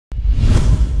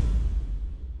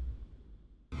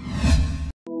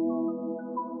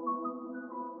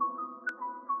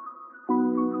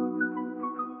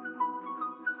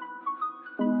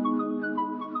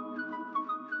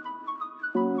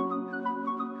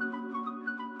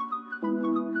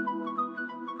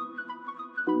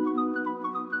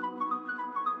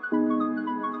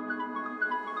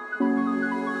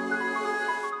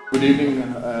Good evening,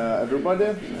 everybody.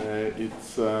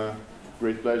 It's a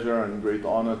great pleasure and great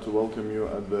honor to welcome you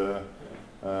at the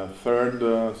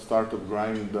third Startup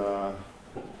Grind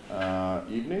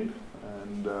evening.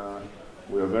 And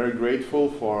we are very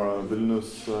grateful for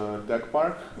Vilnius Tech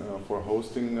Park for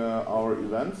hosting our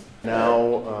events.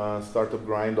 Now, Startup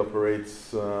Grind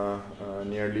operates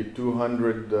nearly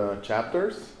 200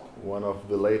 chapters, one of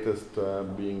the latest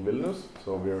being Vilnius.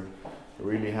 So we're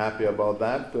really happy about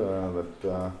that,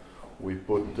 that we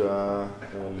put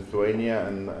Lithuania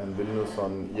and Vilnius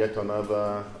on yet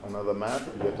another map,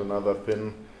 yet another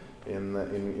pin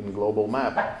in global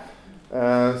map.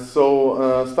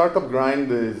 So Startup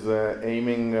Grind is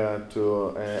aiming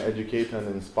to educate and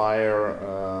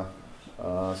inspire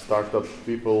startup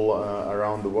people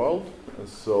around the world.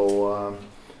 So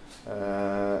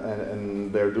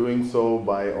and they're doing so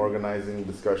by organizing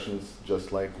discussions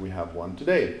just like we have one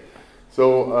today.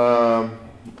 So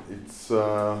it's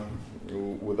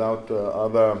without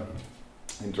other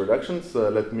introductions,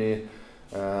 let me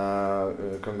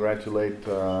congratulate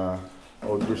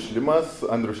Andrius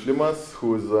Slimas,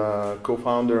 who is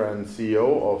co-founder and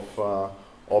CEO of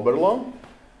Oberlo.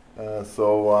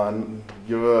 So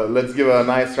let's give a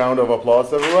nice round of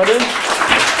applause, everybody.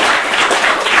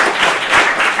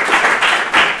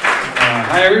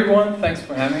 Hi everyone, thanks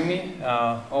for having me.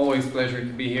 Always a pleasure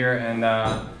to be here, and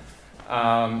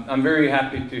I'm very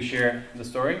happy to share the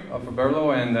story of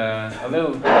Oberlo and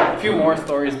a few more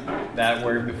stories that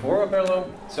were before Oberlo.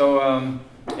 So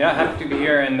yeah, happy to be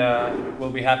here, and we'll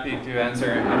be happy to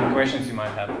answer any questions you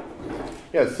might have.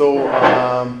 Yeah, so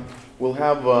we'll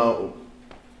have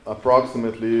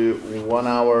approximately 1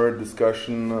 hour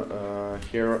discussion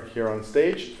here on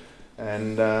stage.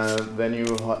 And then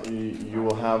you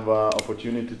will have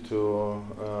opportunity to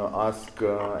ask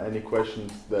any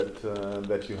questions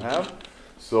that you have.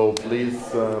 So please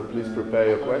prepare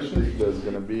your questions. There's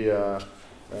going to be a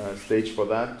stage for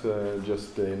that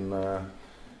just in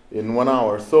 1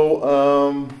 hour. So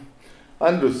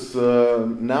Andrius,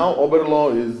 now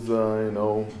Oberlo is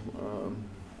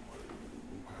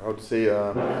how to say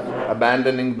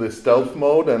abandoning the stealth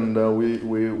mode, and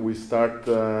we start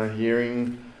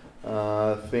hearing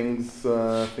things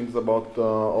about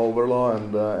Oberlo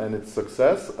and its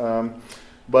success,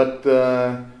 but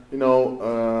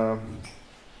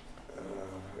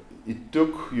it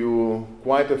took you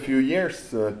quite a few years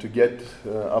to get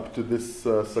up to this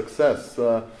success.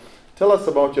 Tell us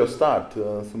about your start.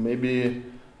 So maybe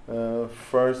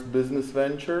first business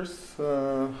ventures.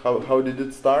 How did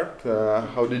it start?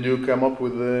 How did you come up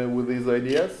with these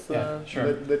ideas?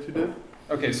 Sure. that you did?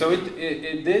 Okay, so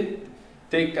it did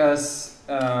take us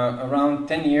around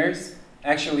 10 years,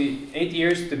 actually 8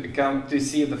 years to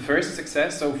see the first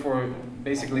success. So for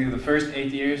basically the first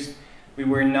 8 years, we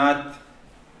were not,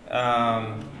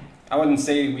 I wouldn't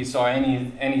say we saw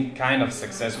any kind of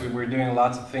success. We were doing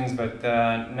lots of things, but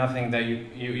nothing that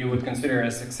you would consider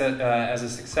as a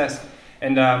success.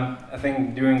 And I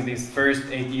think during these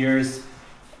first 8 years,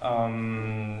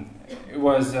 it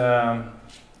was,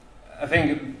 I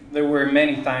think there were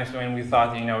many times when we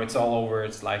thought, it's all over,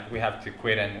 it's like we have to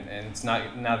quit, and it's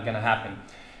not going to happen.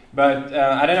 But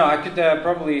I don't know, I could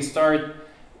probably start,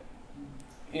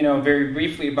 very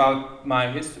briefly about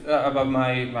my history, about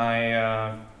my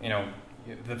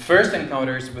the first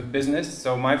encounters with business.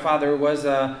 So my father was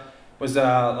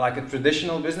like a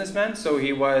traditional businessman, so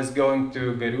he was going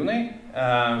to Garūnai,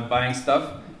 buying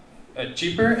stuff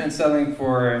cheaper and selling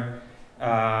for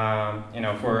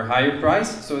for a higher price.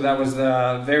 So that was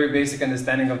the very basic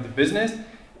understanding of the business.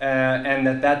 And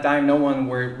at that time, no one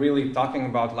were really talking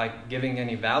about like giving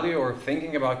any value or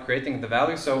thinking about creating the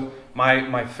value. So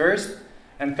my first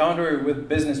encounter with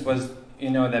business was,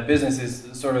 that business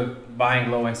is sort of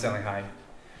buying low and selling high.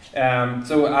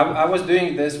 So I was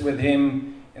doing this with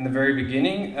him in the very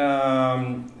beginning.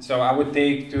 So I would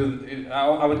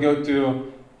go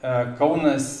to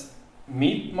Kaunas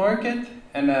meat market.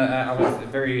 And I was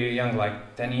very young,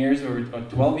 like 10 years or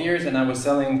 12 years, and I was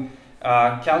selling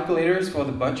calculators for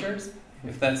the butchers,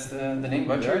 if that's the name,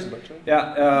 butchers. Yes, butcher.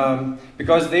 Yeah,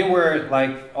 because they were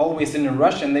like always in a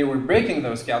rush, and they were breaking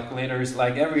those calculators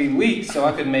like every week, so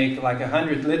I could make like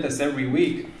 100 litas every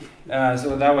week.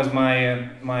 So that was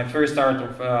my first start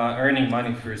of earning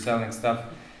money through selling stuff.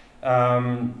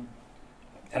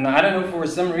 And I don't know, for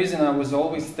some reason I was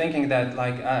always thinking that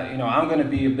like, I'm going to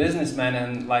be a businessman,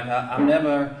 and like I'm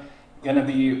never going to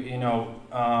be,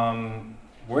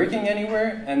 working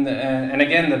anywhere. And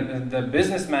again, the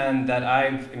businessman that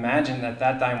I've imagined at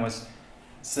that time was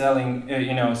selling,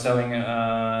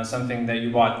 something that you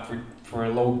bought for a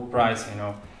low price,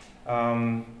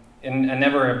 and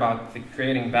never about the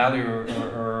creating value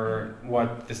or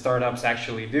what the startups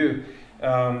actually do.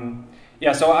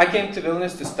 Yeah, so I came to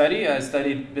Vilnius to study. I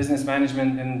studied business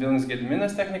management in Vilnius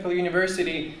Gediminas Technical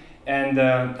University, and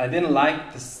I didn't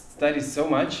like the studies so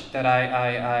much that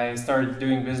I started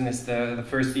doing business the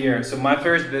first year. So my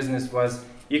first business was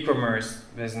e-commerce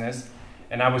business,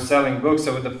 and I was selling books.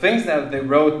 So the things that they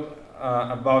wrote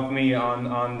about me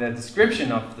on the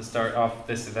description of the start of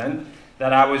this event,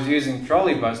 that I was using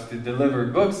trolley bus to deliver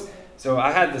books. So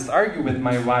I had this argument with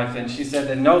my wife, and she said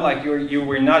that no, like you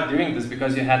were not doing this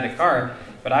because you had a car,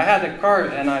 but I had a car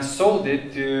and I sold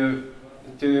it to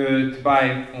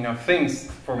buy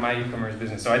things for my e-commerce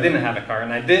business. So I didn't have a car,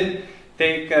 and I did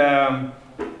take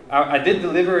I did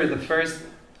deliver the first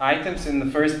items in the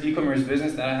first e-commerce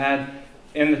business that I had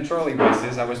in the trolley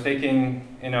buses. I was taking,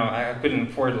 I couldn't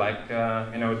afford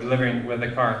delivering with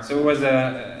a car. So it was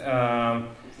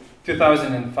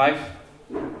 2005.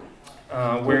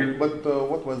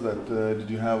 What was that? Did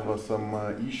you have some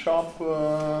e-shop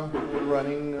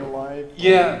running live?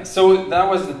 Yeah, so that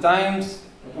was the times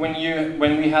when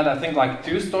we had, I think, like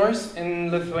 2 stores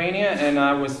in Lithuania, and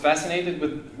I was fascinated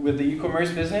with the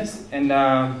e-commerce business, and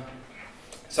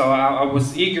so I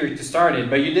was eager to start it.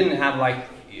 But you didn't have like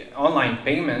online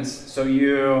payments, so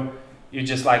you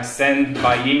just like send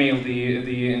by email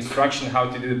the instruction how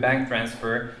to do the bank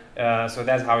transfer. So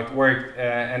that's how it worked,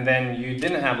 and then you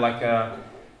didn't have like a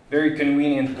very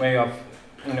convenient way of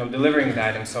delivering the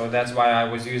item. So that's why I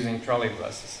was using trolley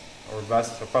buses or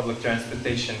buses for public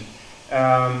transportation.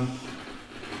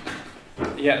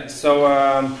 Yeah,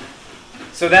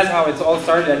 so that's how it all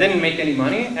started. I didn't make any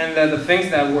money, and the things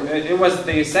that were, it was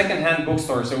the second-hand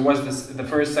bookstore. So it was the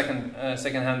first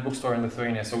second-hand bookstore in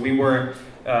Lithuania. So we were,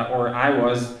 or I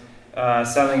was,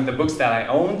 selling the books that I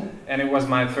owned, and it was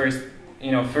my first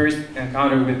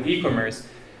encounter with e-commerce.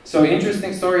 So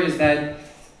interesting story is that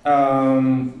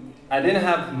I didn't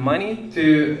have money to.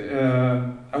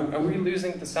 Are we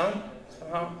losing the sound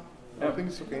somehow? No. I think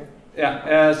it's okay.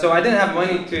 Yeah. So I didn't have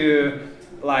money to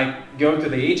like go to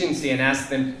the agency and ask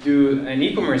them to do an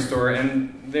e-commerce store,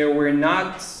 and there were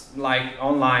not like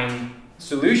online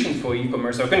solutions for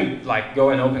e-commerce. So I couldn't like go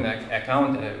and open an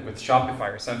account with Shopify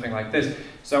or something like this.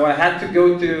 So I had to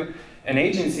go to an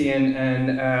agency and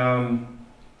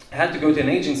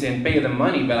pay them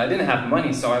money, but I didn't have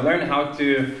money, so I learned how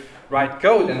to write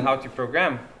code and how to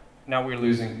program. Now we're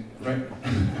losing, right?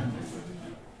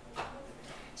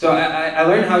 So I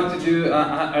learned how to do.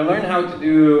 I learned how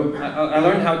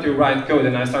to write code,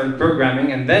 and I started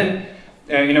programming. And then,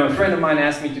 a friend of mine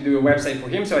asked me to do a website for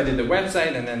him, so I did the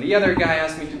website. And then the other guy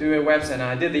asked me to do a website, and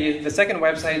I did the second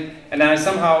website. And I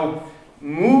somehow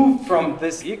moved from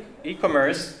this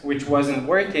e-commerce, which wasn't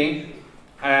working,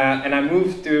 and I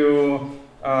moved to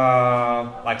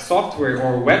like software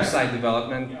or website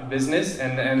development business.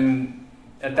 And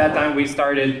at that time, we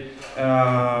started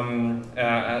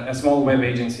a small web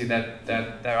agency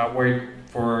that I worked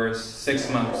for 6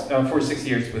 months, for 6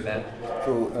 years with that.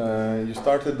 So you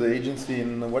started the agency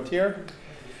in what year?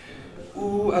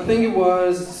 Ooh, I think it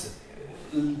was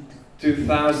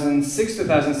 2006,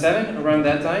 2007, around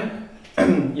that time.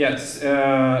 Yes,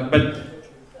 but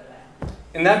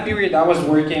in that period, I was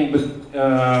working with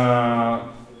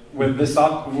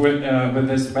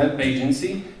this web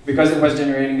agency because it was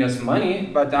generating us money.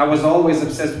 But I was always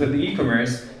obsessed with the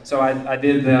e-commerce, so I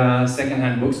did the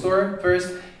second-hand bookstore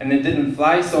first, and it didn't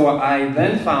fly. So I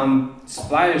then found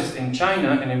suppliers in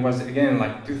China, and it was again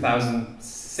like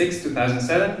 2006,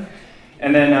 2007.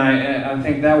 And then I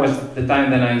think that was the time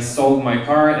that I sold my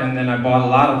car, and then I bought a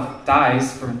lot of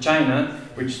ties from China,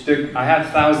 which took, I had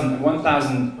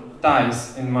 1,000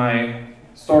 ties in my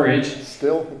storage.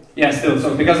 Still? Yeah, still.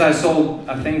 So because I sold,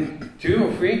 I think, 2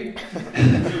 or 3.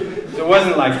 So it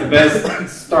wasn't like the best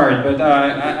start, but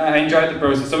I enjoyed the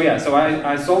process. So yeah, so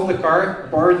I sold the car,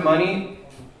 borrowed money.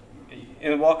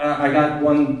 I got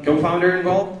one co-founder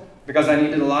involved because I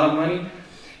needed a lot of money.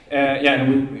 Yeah,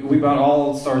 and we bought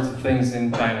all sorts of things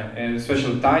in China, and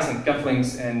especially ties and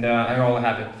cufflinks, and I all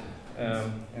have it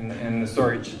in the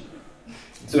storage.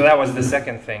 So that was the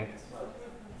second thing.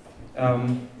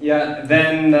 Yeah,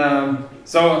 then,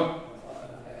 so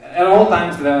at all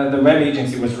times the web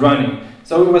agency was running.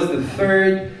 So it was the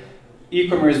third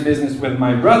e-commerce business with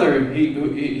my brother.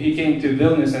 He came to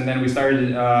Vilnius, and then we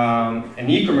started an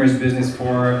e-commerce business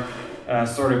for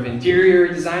sort of interior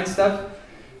design stuff.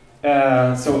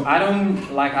 So I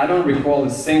don't recall a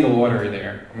single order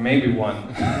there, maybe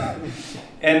one.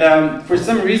 And for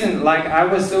some reason, like I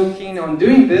was so keen on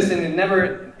doing this, and it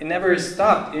never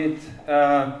stopped.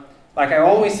 like I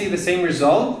always see the same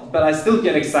result, but I still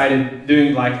get excited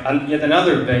doing like yet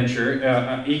another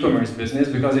venture, e-commerce business,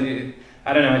 because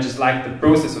I don't know, I just like the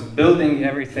process of building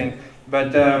everything.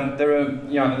 But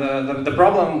the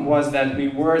problem was that we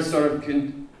were sort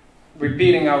of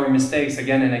repeating our mistakes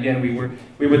again and again.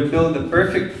 We would build the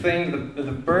perfect thing,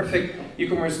 the perfect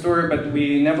e-commerce store, but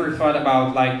we never thought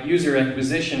about like user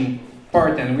acquisition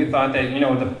part, and we thought that, you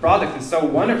know, the product is so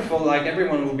wonderful, like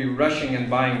everyone will be rushing and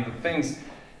buying the things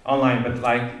online, but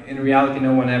like in reality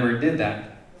no one ever did that.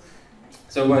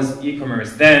 So it was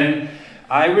e-commerce. Then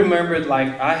I remembered,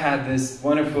 like, I had this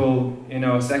wonderful, you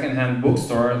know, second-hand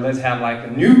bookstore. Let's have like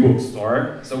a new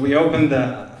bookstore. So we opened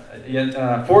the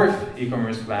fourth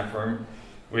e-commerce platform,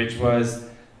 which was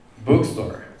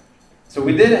bookstore. So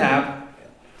we did have a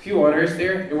few orders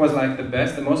there. It was like the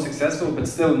best, the most successful, but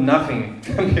still nothing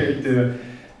compared to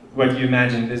what you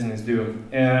imagine business do.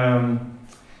 And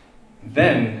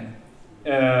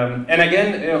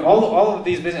again, all of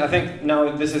these businesses, I think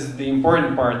now this is the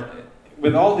important part.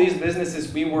 With all these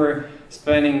businesses, we were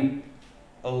spending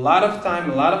a lot of time,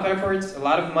 a lot of efforts, a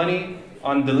lot of money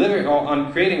on delivering,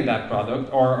 on creating that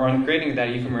product, or on creating that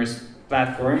e-commerce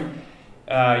platform.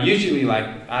 Usually, like,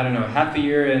 I don't know, half a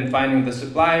year in finding the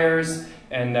suppliers,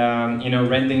 and you know,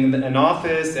 renting an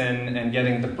office, and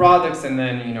getting the products, and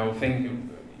then, you know,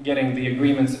 getting the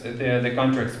agreements, the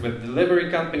contracts with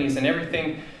delivery companies and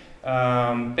everything,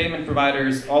 payment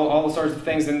providers, all sorts of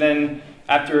things, and then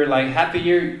after like half a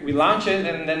year, we launch it,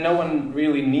 and then no one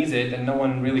really needs it, and no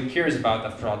one really cares about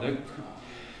that product.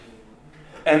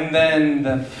 And then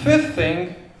the fifth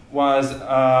thing was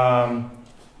a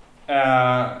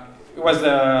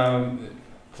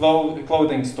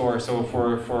clothing store. So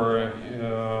for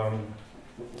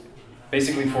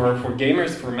basically for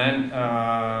gamers, for men,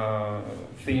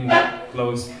 themed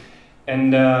clothes.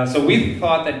 And so we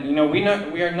thought that, you know, we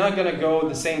are not gonna go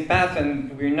the same path,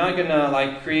 and we're not gonna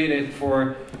like create it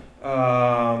for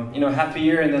you know, half a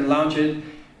year and then launch it.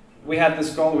 We had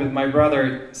this call with my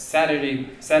brother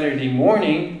Saturday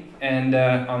morning, and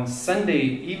on Sunday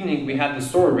evening we had the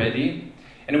store ready,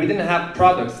 and we didn't have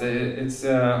products. It's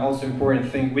also an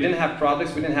important thing. We didn't have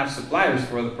products. We didn't have suppliers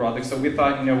for the products. So we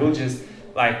thought, you know, we'll just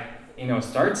like, you know,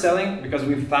 start selling, because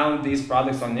we found these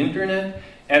products on the internet.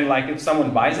 And like, if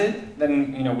someone buys it,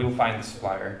 then, you know, we'll find the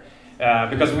supplier.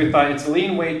 Because we thought it's a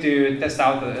lean way to test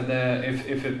out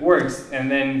if it works. And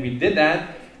then we did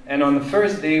that. And on the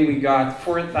first day, we got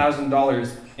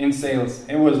 $4,000 in sales.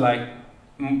 It was like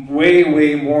way,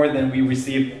 way more than we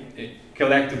received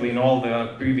collectively in all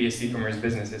the previous e-commerce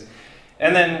businesses.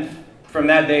 And then from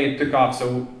that day, it took off.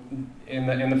 So in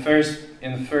the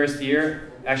first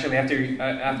year, actually after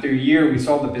a year, we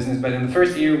sold the business. But in the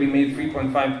first year, we made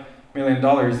 $3.5 million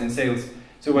in sales.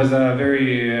 So it was a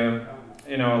very,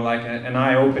 you know, like an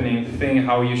eye-opening thing,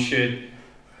 how you should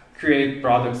create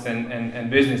products and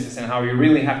businesses, and how you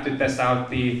really have to test out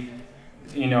the,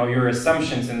 you know, your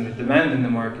assumptions and the demand in the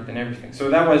market and everything. So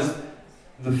that was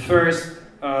the first,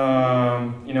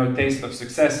 you know, taste of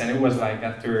success, and it was like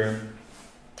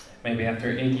maybe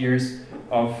after 8 years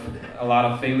of a lot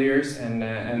of failures, and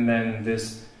then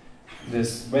this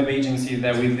web agency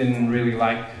that we didn't really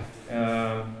like.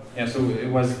 Yeah, so it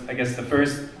was, I guess, the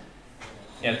first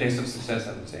taste of success,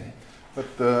 I would say.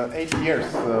 But 8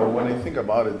 years, when I think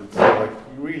about it, it's like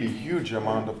really huge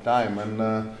amount of time, and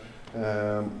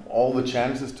all the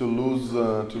chances to lose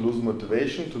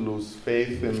motivation, to lose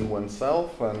faith in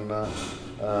oneself, and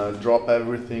drop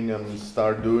everything and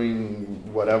start doing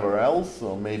whatever else,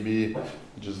 or maybe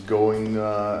just going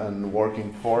and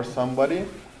working for somebody.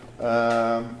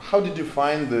 How did you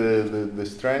find the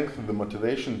strength, the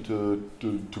motivation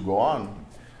to go on?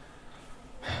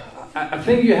 I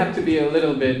think you have to be a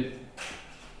little bit,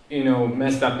 you know,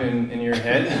 messed up in your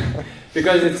head,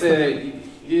 because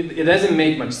it doesn't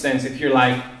make much sense. If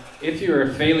you're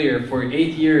a failure for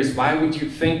 8 years, why would you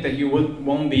think that you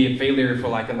won't be a failure for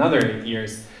like another 8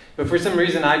 years? But for some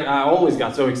reason, I always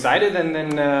got so excited, and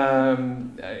then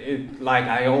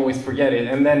I always forget it,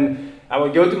 and then I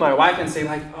would go to my wife and say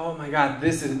like, oh my God,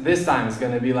 this time is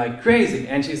gonna be like crazy.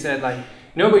 And she said like,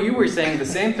 no, but you were saying the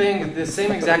same thing, the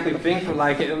same exactly thing for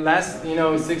like the last, you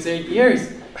know, 6-8 years.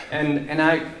 And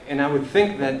I would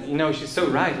think that, you know, she's so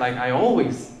right. Like, I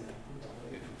always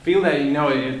feel that, you know,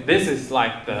 this is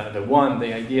like the one,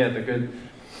 the idea, the good,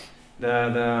 you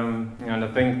know,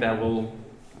 the thing that will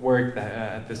work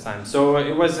at this time. So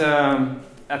it was,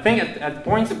 I think at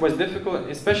points it was difficult,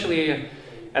 especially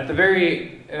at the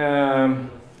very,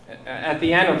 at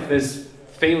the end of this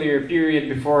failure period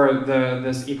before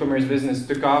this e-commerce business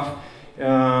took off.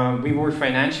 We were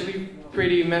financially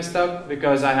pretty messed up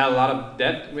because I had a lot of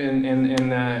debt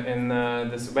in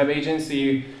this web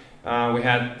agency. We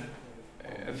had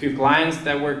a few clients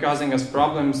that were causing us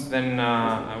problems. Then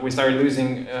we started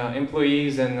losing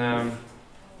employees, and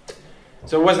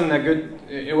so it wasn't a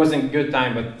good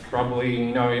time. But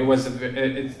probably it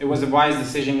was a wise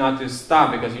decision not to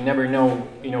stop, because you never know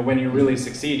when you really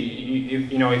succeed.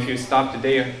 If you stop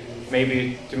today,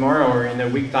 maybe tomorrow or in a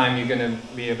week time you're gonna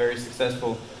be a very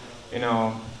successful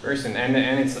person. And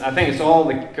I think it's all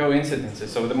the coincidences.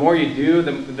 So the more you do,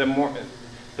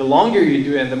 the longer you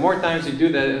do, and the more times you do,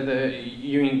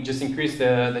 you just increase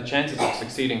the chances of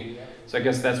succeeding. So I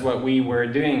guess that's what we were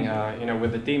doing,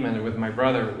 with the team and with my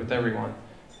brother, with everyone.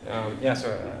 Yeah.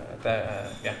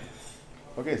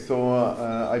 Okay, so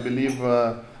I believe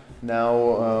now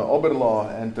Oberlo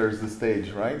enters the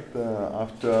stage, right?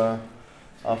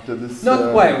 After this.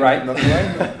 Not quite, right? Not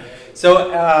quite. So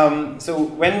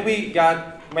when we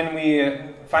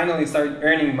finally started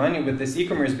earning money with this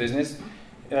e-commerce business,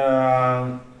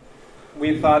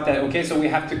 we thought that, okay, so we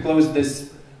have to close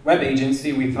this web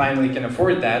agency. We finally can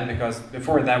afford that, because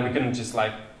before that we couldn't just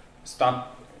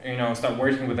stop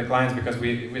working with the clients, because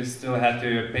we still had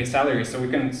to pay salaries, so we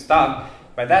couldn't stop.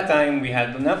 By that time we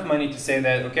had enough money to say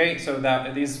that, okay, so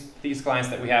that these clients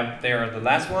that we have, they are the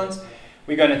last ones.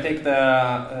 We're going to take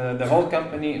the whole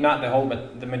company, not the whole,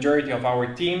 but the majority of our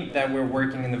team that we're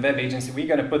working in the web agency. We're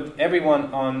going to put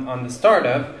everyone on the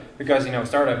startup, because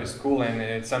startup is cool, and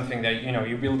it's something that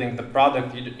you're building the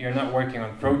product. You're not working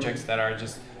on projects that are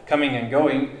just coming and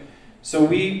going. So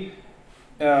we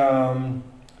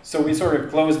sort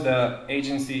of closed the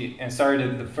agency and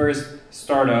started the first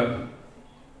startup,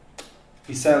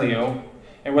 Iselio.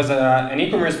 It was an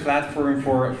e-commerce platform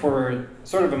for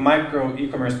sort of a micro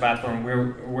e-commerce platform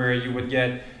where you would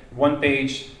get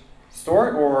one-page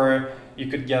store, or you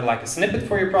could get a snippet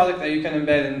for your product that you can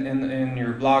embed in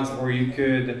your blogs, or you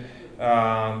could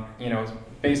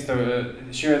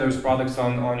share those products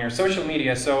on your social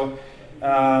media. So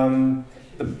the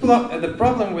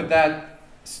problem with that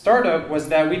startup was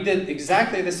that we did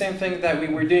exactly the same thing that we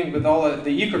were doing with all of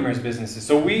the e-commerce businesses.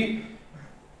 So we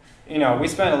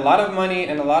spent a lot of money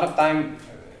and a lot of time.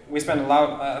 We spent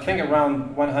I think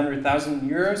around 100,000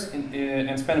 euros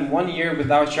and spent 1 year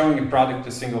without showing a product to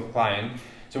a single client.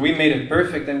 So we made it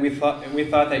perfect, and we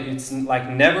thought that it's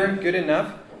never good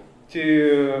enough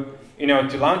to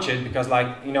launch it, because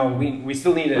we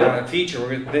still needed a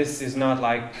feature. This is not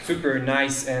super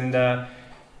nice, and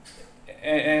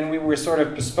we were sort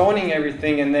of postponing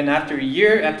everything. And then after a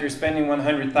year, after spending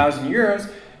 100,000 euros,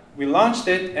 we launched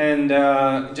it, and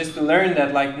just to learn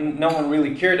that no one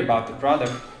really cared about the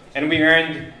product, and we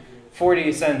earned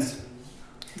 40 cents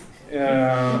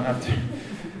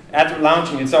after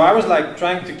launching it. So I was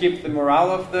trying to keep the morale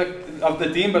of the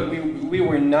team, but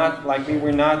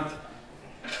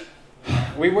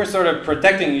we were sort of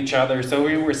protecting each other. So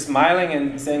we were smiling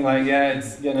and saying yeah,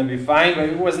 it's gonna be fine, but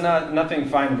it was nothing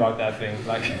fine about that thing.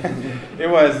 It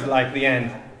was the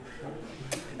end.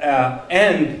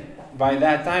 And by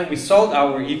that time we sold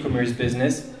our e-commerce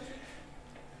business.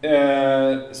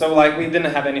 So we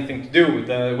didn't have anything to do with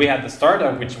we had the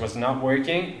startup, which was not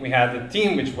working. We had the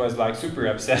team, which was super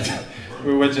upset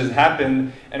with what just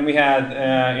happened, and we had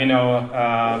an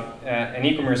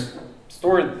e-commerce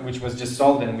store which was just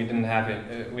sold, and we didn't have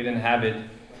it.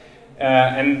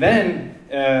 And then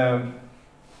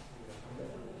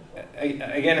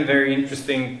again, a very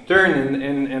interesting turn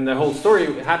in the whole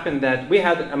story happened, that we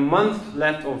had a month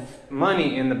left of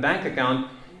money in the bank account,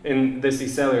 in this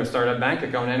Iselio startup bank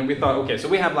account, and we thought, okay, so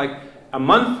we have a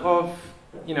month of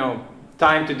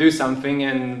time to do something,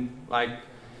 and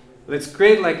let's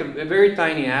create a very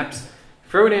tiny apps,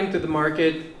 throw it into the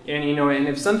market, and and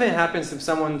if something happens, if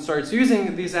someone starts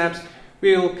using these apps,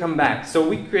 we'll come back. So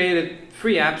we created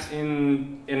 3 apps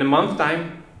in a month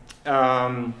time,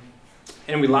 and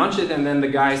we launched it, and then the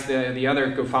guys, the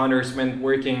other co-founders, went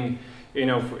working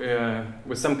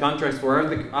with some contracts for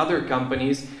other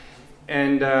companies.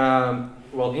 And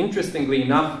well, interestingly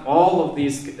enough, all of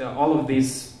these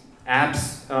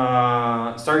apps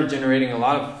started generating a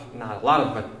lot of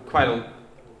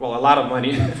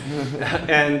money.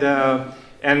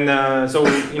 So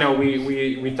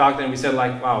we talked, and we said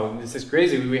wow, this is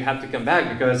crazy. We have to come back,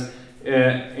 because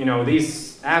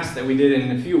these apps that we did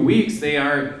in a few weeks, they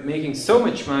are making so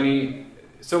much money,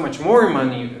 so much more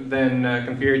money than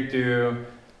compared to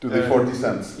the 40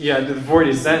 cents. Yeah, to the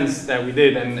 40 cents that we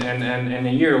did, and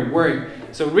a year of work.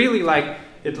 So really,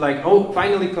 it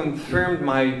finally confirmed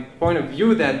my point of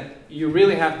view that you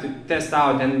really have to test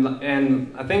out. And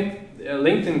I think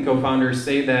LinkedIn co-founders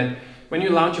say that when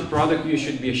you launch a product, you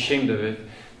should be ashamed of it,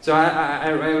 So I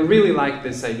really like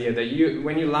this idea that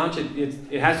when you launch it,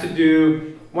 it has to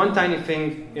do one tiny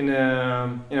thing in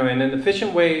in an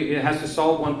efficient way. It has to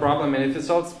solve one problem, and if it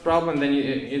solves the problem, then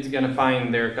it's gonna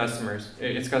find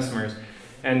its customers,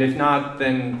 and if not,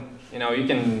 then you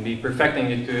can be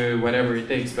perfecting it to whatever it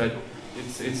takes, but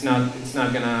it's not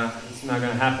gonna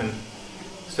happen.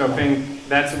 So I think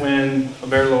that's when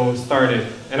Oberlo started,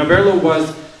 and Oberlo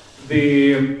was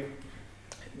the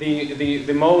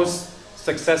most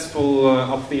successful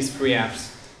of these free apps.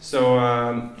 So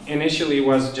initially it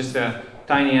was just a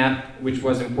tiny app which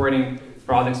was importing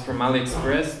products from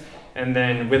AliExpress, and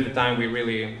then with the time we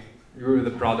really grew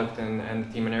the product and the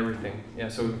team and everything. Yeah,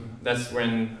 so that's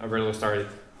when Oberlo started,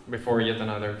 before yet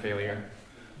another failure.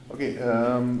 Okay,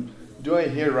 do I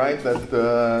hear right that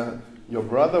your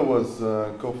brother was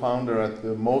co-founder at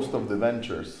most of the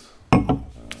ventures?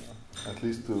 At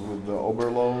least with the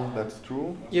Oberlo, that's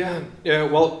true? Yeah,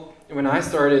 well, when I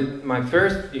started my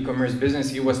first e-commerce business,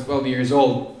 he was 12 years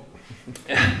old.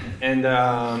 And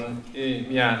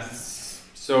yeah,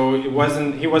 so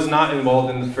he was not involved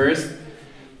in the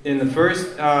first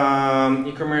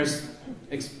e-commerce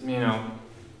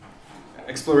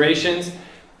explorations,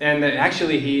 and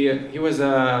actually he was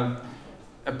a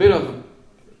bit of,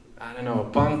 I don't know, a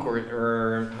punk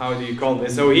or how do you call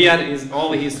this? So he had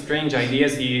all his strange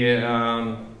ideas. He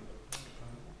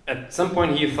at some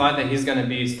point he thought that he's going to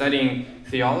be studying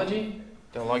theology.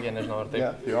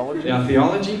 Yeah, theology. Yeah,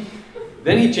 theology.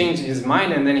 Then he changed his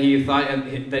mind, and then he thought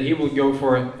that he would go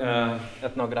for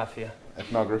ethnography.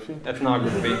 Ethnography.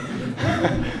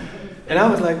 And I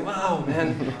was like, wow,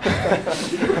 man.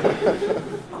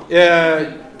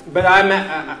 Yeah, but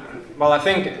I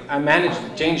think I managed to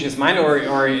change his mind,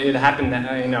 or it happened,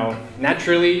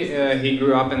 naturally. He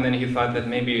grew up, and then he thought that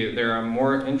maybe there are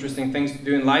more interesting things to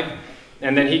do in life.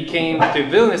 And then he came to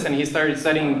Vilnius, and he started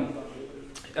studying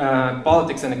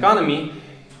politics and economy.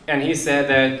 And he said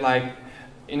that,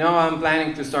 I'm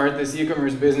planning to start this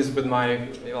e-commerce business with my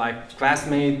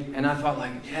classmate. And I thought,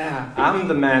 yeah, I'm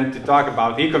the man to talk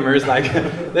about e-commerce.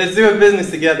 Let's do a business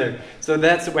together. So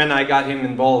that's when I got him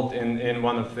involved in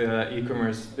one of the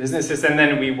e-commerce businesses, and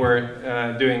then we were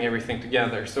doing everything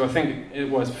together. So I think it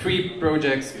was 3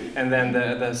 projects, and then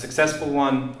the successful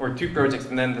one, or 2 projects,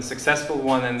 and then the successful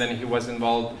one, and then he was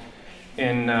involved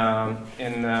in the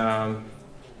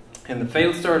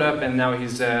failed startup, and now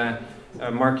he's our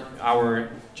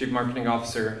chief marketing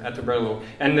officer at Oberlo.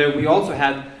 And we also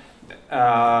had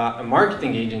a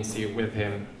marketing agency with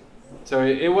him. So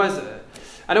it was.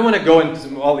 I don't want to go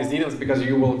into all these details because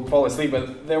you will fall asleep,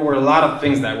 but there were a lot of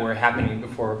things that were happening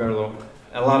before Oberlo,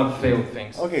 a lot of failed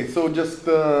things. Okay, so just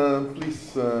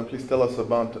please tell us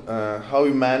about how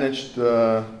you managed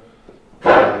to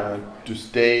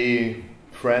stay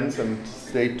friends and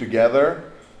stay together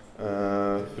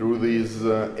through these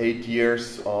 8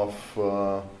 years of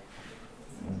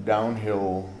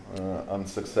downhill,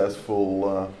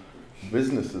 unsuccessful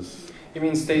businesses. You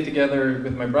mean stay together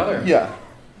with my brother? Yeah.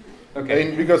 Okay. I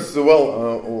mean, because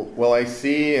I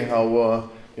see how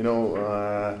in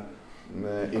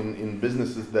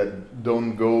businesses that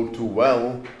don't go too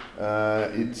well,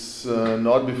 it's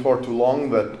not before too long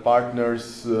that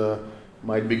partners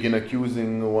might begin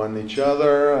accusing each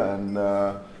other and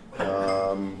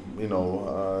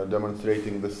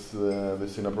demonstrating this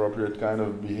inappropriate kind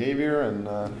of behavior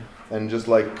and just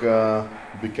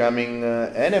becoming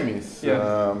enemies.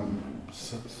 Yeah.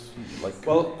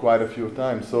 Quite a few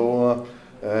times. So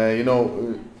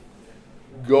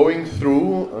going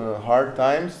through hard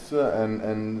times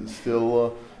and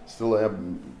still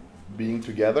being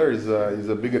together is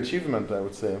a big achievement, I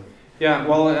would say. Yeah,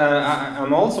 well,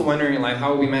 I'm also wondering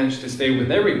how we managed to stay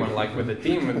with everyone, with the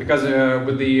team, because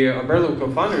with the Oberlo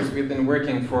co-founders, we've been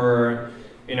working for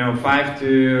 5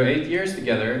 to 8 years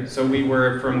together. So we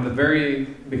were from the very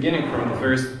beginning, from the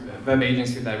first web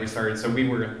agency that we started. So we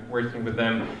were working with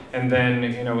them, and then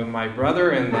with my brother,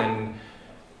 and then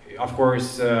of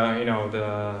course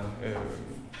the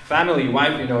family,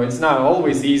 wife. It's not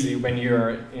always easy when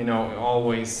you're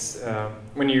always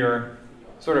when you're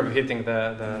sort of hitting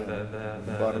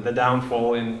the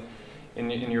downfall in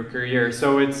your career.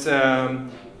 So it's I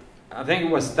think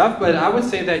it was tough, but I would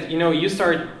say that you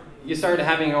start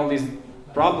having all these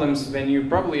problems when you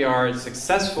probably are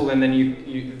successful, and then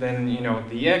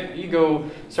the ego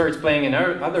starts playing in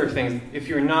other things. If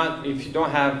you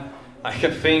don't have a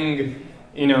thing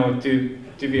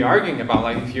to be arguing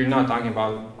about, if you're not talking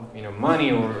about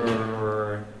money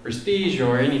or prestige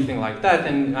or anything like that,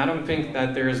 then I don't think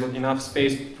that there's enough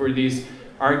space for these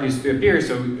arguments to appear.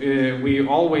 So we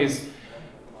always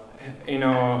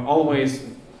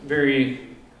very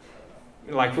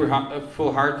like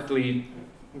full-heartedly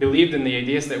believed in the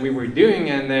ideas that we were doing,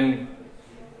 and then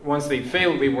once they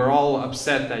failed, we were all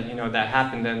upset that that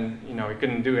happened, and we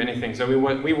couldn't do anything. So we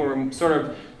were sort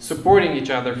of supporting each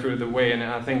other through the way, and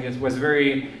I think it was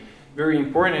very, very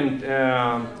important,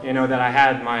 that I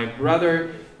had my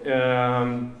brother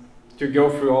to go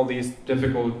through all these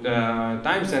difficult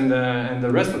times, and the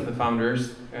rest of the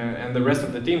founders and the rest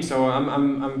of the team. So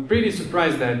I'm pretty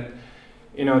surprised that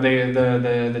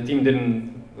the team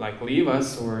didn't leave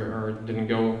us or didn't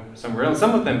go somewhere else.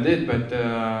 Some of them did, but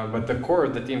the core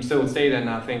of the team still stayed, and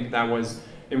I think that was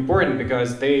important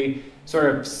because they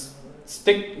sort of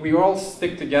we all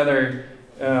stick together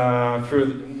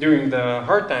during the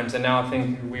hard times, and now I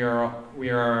think we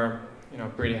are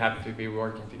pretty happy to be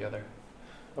working together.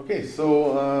 Okay,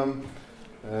 so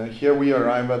here we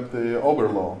arrive at the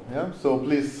Oberlo. Yeah, so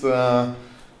please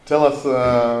tell us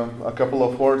a couple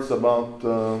of words about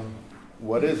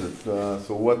what is it.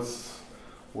 So what's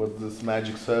this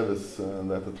magic service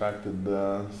that attracted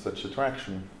such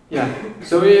attraction? Yeah,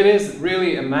 so it is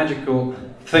really a magical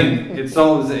thing.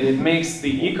 It makes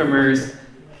the e-commerce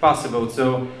possible.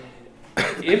 So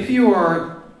if you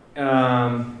are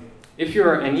an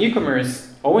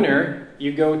e-commerce owner,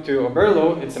 you go to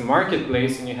Oberlo. It's a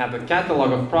marketplace, and you have a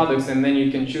catalog of products, and then you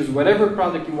can choose whatever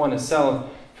product you want to sell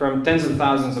from tens of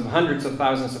thousands of hundreds of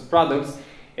thousands of products,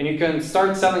 and you can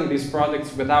start selling these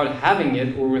products without having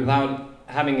it or without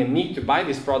having a need to buy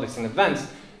these products in advance.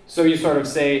 So you sort of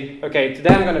say, okay,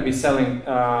 today I'm going to be selling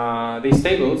these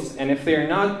tables, and if they're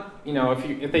not,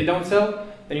 if they don't sell,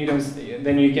 then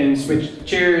you can switch to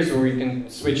chairs, or you can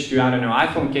switch to, I don't know,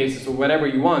 iPhone cases or whatever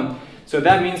you want. So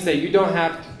that means that you don't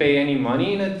have to pay any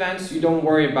money in advance. You don't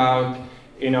worry about,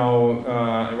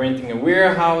 renting a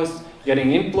warehouse,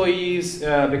 getting employees,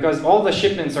 because all the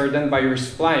shipments are done by your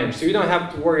supplier. So you don't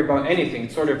have to worry about anything.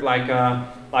 It's sort of like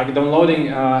downloading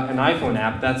an iPhone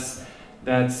app. That's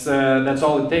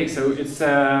all it takes. So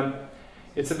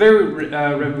it's a very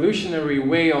revolutionary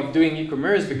way of doing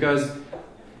e-commerce, because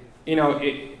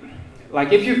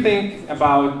if you think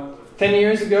about 10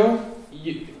 years ago,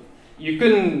 you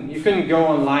couldn't go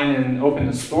online and open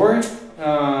a store.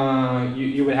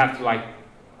 You would have to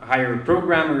hire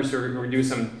programmers or do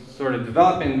some sort of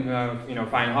development,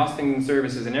 find hosting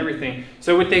services and everything.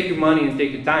 So it would take you money and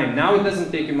take you time. Now it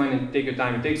doesn't take you money and take you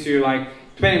time. It takes you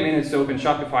 20 minutes to open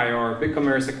Shopify or a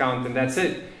BigCommerce account, and that's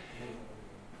it.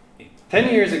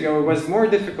 10 years ago, it was more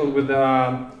difficult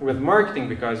with marketing,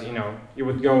 because you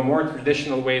would go more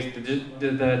traditional ways.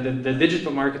 The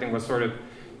digital marketing was sort of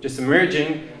just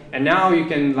emerging, and now you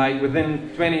can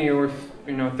within 20 or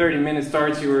 30 minutes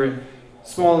start your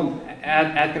small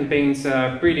ad campaigns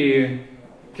pretty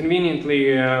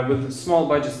conveniently with a small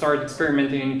budget. Start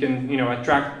experimenting, and you can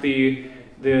attract the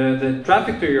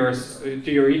traffic to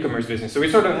your e-commerce business. So we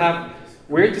sort of have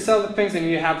where to sell the things, and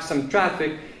you have some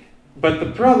traffic. But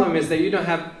the problem is that you don't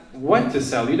have what to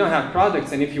sell. You don't have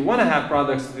products, and if you want to have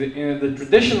products, the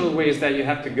traditional way is that you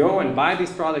have to go and buy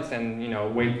these products and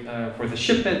wait for the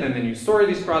shipment, and then you store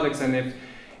these products. And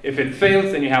if it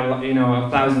fails, then you have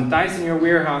 1,000 ties in your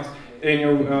warehouse, in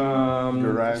your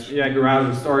garage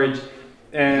or storage.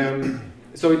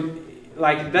 So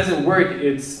it doesn't work.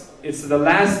 It's the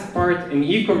last part in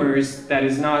e-commerce that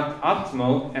is not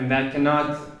optimal, and that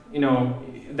cannot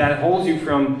that holds you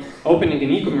from opening an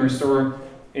e-commerce store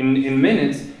in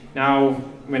minutes. Now,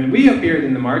 when we appeared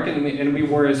in the market, and we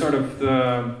were sort of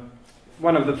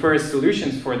one of the first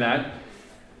solutions for that,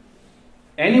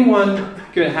 anyone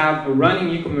could have a running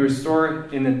e-commerce store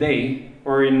in a day,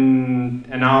 or in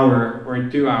an hour, or in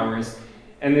 2 hours.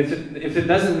 And if it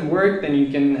doesn't work, then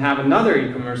you can have another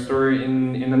e-commerce store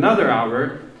in another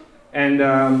hour. And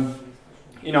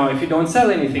if you don't sell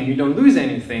anything, you don't lose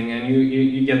anything, and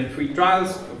you get free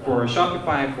trials for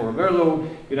Shopify, for Oberlo.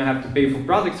 You don't have to pay for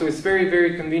products, so it's a very,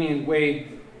 very convenient way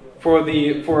for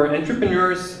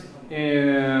entrepreneurs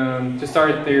to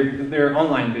start their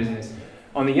online business.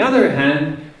 On the other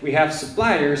hand, we have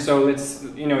suppliers. So let's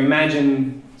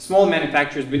imagine small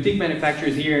manufacturers, boutique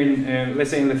manufacturers here in let's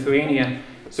say in Lithuania.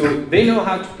 So they know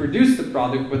how to produce the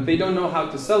product, but they don't know how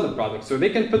to sell the product. So they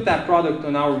can put that product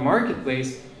on our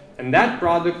marketplace, and that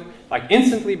product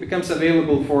instantly becomes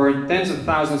available for tens of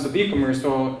thousands of e-commerce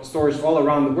stores all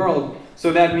around the world.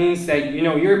 So that means that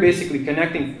you're basically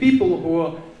connecting people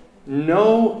who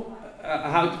know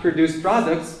how to produce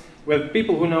products with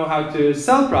people who know how to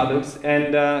sell products,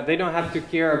 and they don't have to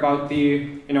care about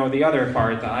the other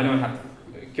part. I don't have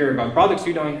to care about products.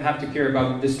 You don't have to care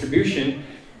about distribution.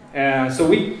 So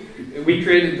we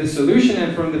created the solution,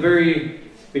 and from the very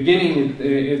beginning,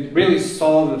 it really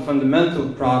solved the fundamental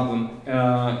problem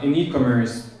in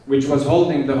e-commerce which was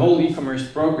holding the whole e-commerce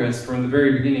progress from the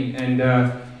very beginning.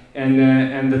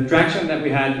 And the traction that we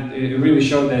had, it really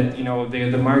showed that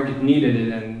the market needed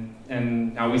it,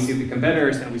 and now we see the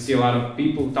competitors, and we see a lot of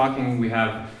people talking. We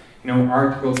have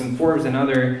articles in Forbes and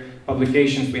other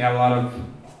publications. We have a lot of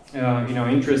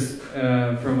interest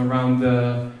from around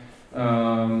the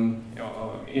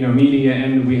media,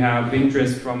 and we have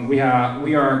interest from we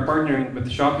are partnering with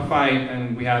Shopify,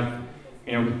 and we have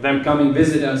with them coming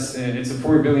visit us. It's a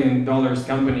 $4 billion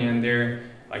company, and their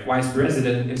vice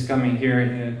president is coming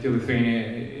here to Lithuania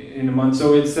in a month.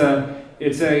 So it's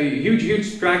a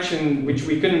huge traction which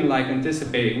we couldn't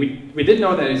anticipate. We did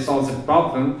know that it solves a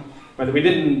problem, but we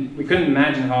couldn't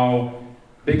imagine how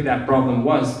big that problem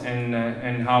was,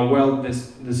 and how well the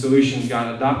solution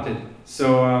got adopted.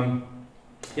 So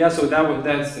so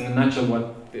that's in a nutshell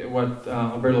what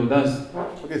Oberlo does.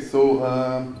 Okay, so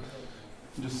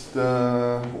just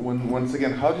once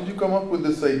again, how did you come up with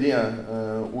this idea?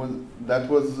 That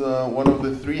was one of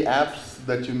the 3 apps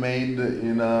that you made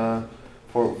in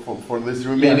for this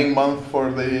remaining month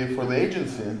for the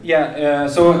agency. Yeah.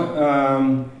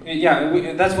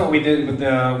 That's what we did with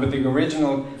the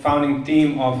original founding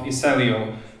team of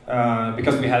Iselio,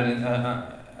 because we had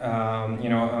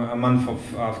a month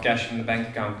of cash in the bank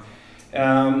account.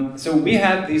 So we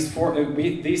had these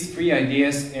 3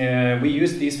 ideas. We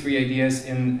used these 3 ideas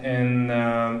in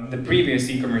the previous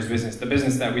e-commerce business, the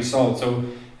business that we sold. So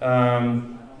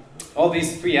all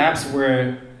these 3 apps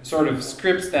were sort of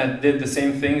scripts that did the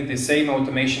same thing, the same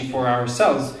automation for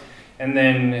ourselves. And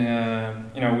then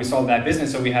we sold that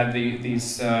business. So we had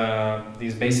these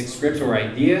basic scripts or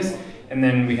ideas, and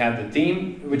then we had the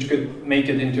team which could make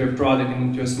it into a product,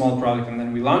 into a small product, and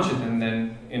then we launched it. And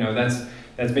then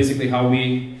that's basically how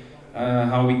we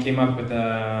came up with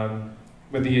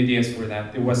the ideas for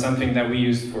that. It was something that we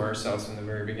used for ourselves in the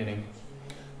very beginning.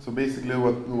 So basically,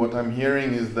 what I'm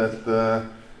hearing is that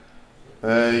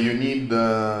you need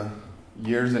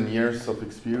years and years of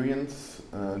experience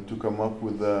to come up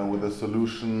with a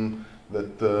solution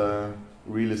that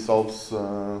really solves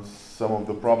some of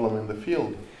the problem in the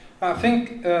field. I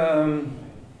think.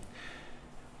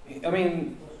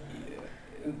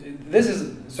 This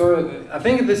is I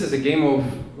think this is a game of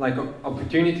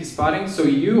opportunity spotting. So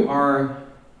you are,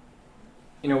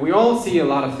 we all see a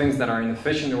lot of things that are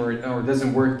inefficient or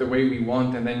doesn't work the way we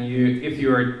want, and then if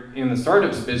you are in the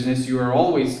startups business, you are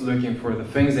always looking for the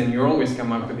things, and you always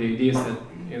come up with the ideas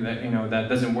that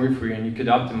doesn't work for you, and you could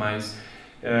optimize.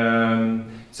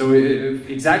 So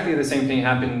exactly the same thing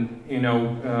happened,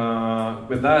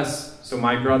 with us. So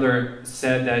my brother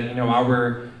said that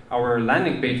our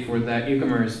landing page for the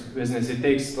e-commerce business, it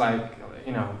takes a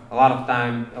lot of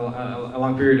time, a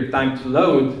long period of time to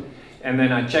load. And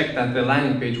then I checked that the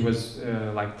landing page was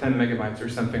 10 megabytes or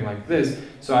something like this.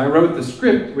 So I wrote the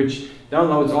script which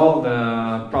downloads all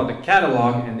the product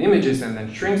catalog and images, and then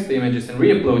shrinks the images and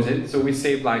re-uploads it. So we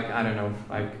saved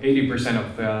 80%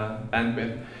 of the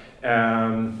bandwidth.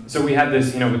 So we had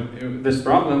this, this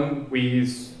problem. We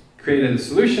created a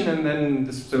solution, and then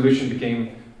the solution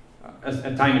became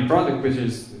a tiny product which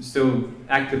is still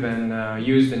active and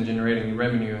used and generating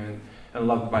revenue and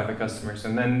loved by the customers.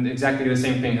 And then exactly the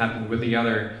same thing happened with the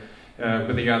other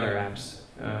apps.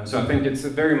 So I think it's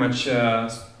very much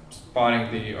spotting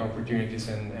the opportunities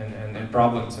and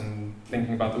problems and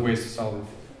thinking about the ways to solve it.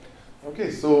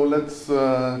 Okay, so let's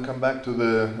come back to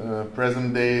the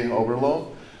present day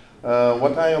Oberlo.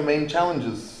 What are your main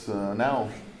challenges now?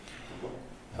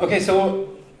 Okay, so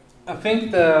I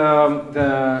think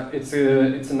it's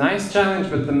a nice challenge,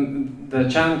 but the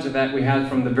challenge that we had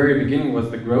from the very beginning was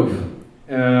the growth.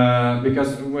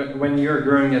 Because when you're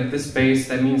growing at this pace,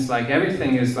 that means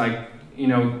everything is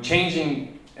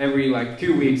changing every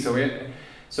 2 weeks.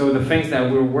 So the things that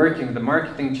we're working, the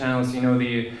marketing channels,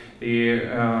 the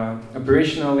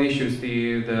operational issues,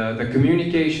 the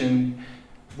communication.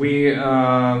 We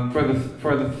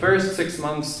for the first 6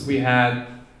 months we had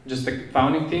just the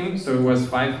founding team, so it was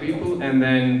 5 people, and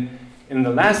then in the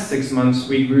last 6 months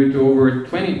we grew to over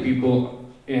 20 people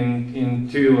in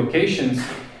 2 locations.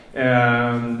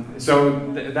 So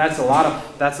that's a lot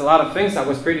of things. I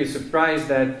was pretty surprised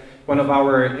that one of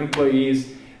our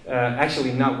employees,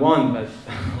 actually not one, but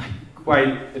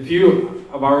quite a few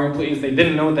of our employees, they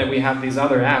didn't know that we have these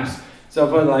other apps. So I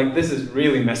felt this is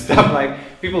really messed up.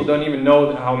 People don't even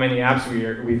know how many apps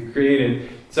we've created.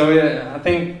 So I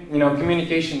think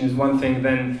communication is one thing.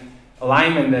 Then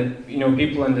alignment, that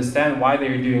people understand why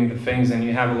they're doing the things, and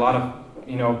you have a lot of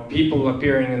people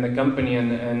appearing in the company,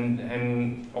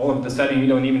 and all of a sudden you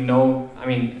don't even know. I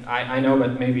mean, I know,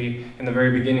 but maybe in the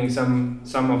very beginning some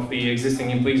of the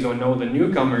existing employees don't know the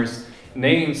newcomers'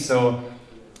 names. So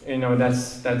you know,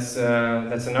 that's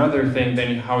another thing.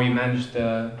 Then how you manage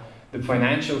the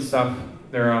financial stuff.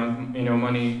 There are you know,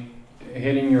 money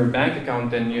hitting your bank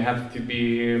account, and you have to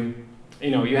be,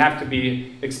 you know, you have to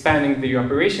be expanding the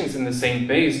operations in the same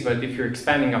pace. But if you're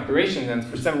expanding operations and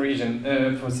for some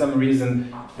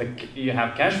reason you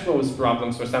have cash flows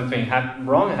problems or something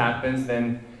wrong happens,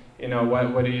 then, you know,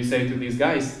 what do you say to these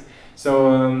guys?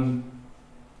 So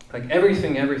like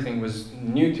everything was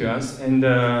new to us, and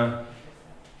the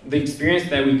experience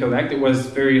that we collected was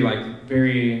very,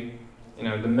 you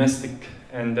know, domestic,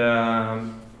 and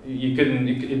you couldn't.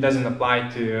 It doesn't apply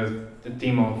to the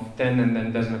team of 10, and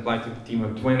then doesn't apply to the team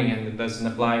of 20, and it doesn't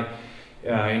apply,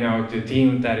 you know, to a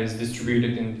team that is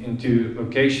distributed into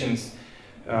locations,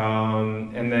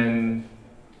 and then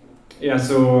yeah.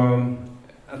 So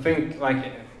I think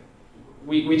like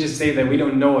we just say that we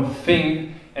don't know a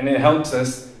thing, and it helps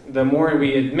us. The more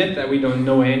we admit that we don't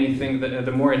know anything,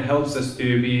 the more it helps us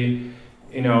to be,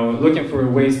 you know, looking for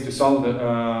ways to solve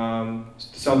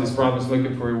these problems,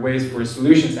 looking for ways for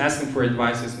solutions, asking for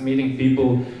advices, meeting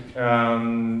people.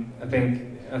 I think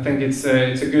it's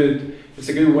a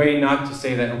good way not to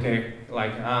say that, okay,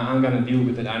 like I'm gonna deal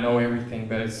with it, I know everything,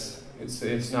 but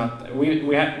it's not.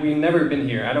 We've never been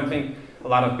here. I don't think a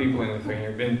lot of people in Lithuania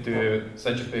have been to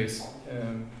such a pace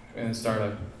in a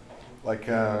startup. Like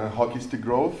hockey stick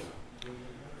growth?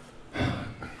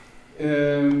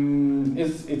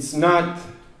 It's not.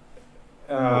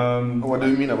 What do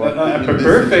you mean about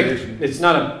perfect? It's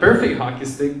not a perfect hockey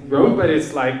stick growth, but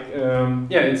it's like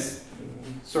yeah, it's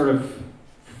sort of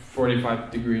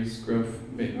 45 degrees growth,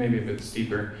 maybe a bit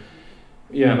steeper.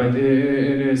 Yeah, but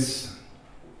it is.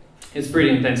 It's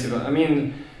pretty intensive. I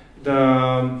mean,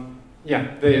 the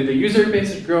user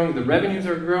base is growing, the revenues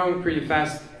are growing pretty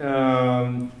fast,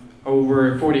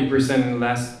 over 40% in the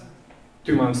last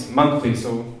 2 months monthly.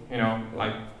 So, you know,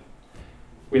 like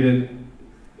we did,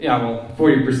 yeah, well,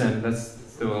 40%, that's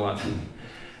still a lot.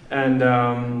 And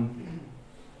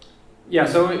yeah,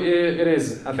 so it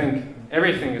is, I think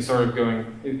everything is sort of going,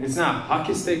 it's not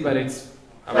hockey stick, but it's,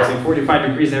 I would say 45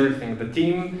 degrees everything. The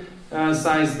team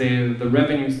size, the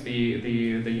revenues,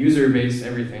 the user base,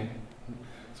 everything.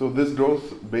 So this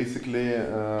growth basically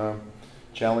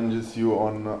challenges you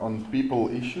on people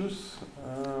issues,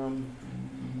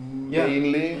 yeah.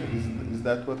 Mainly. Is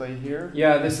that what I hear?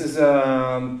 Yeah, this is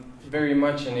very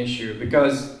much an issue,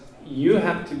 because you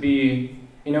have to be,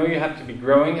 you know, you have to be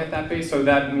growing at that pace. So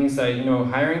that means that, you know,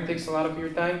 hiring takes a lot of your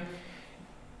time.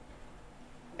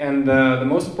 And the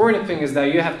most important thing is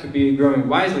that you have to be growing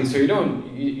wisely. So you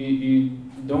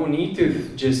don't need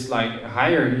to just like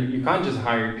hire. You can't just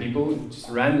hire people, just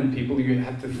random people. You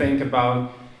have to think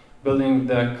about building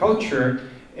the culture.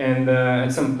 And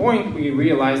at some point we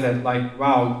realized that, like,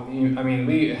 wow, I mean,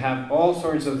 we have all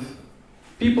sorts of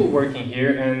people working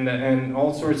here and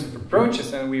all sorts of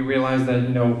approaches, and we realized that,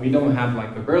 you know, we don't have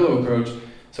like the Oberlo approach.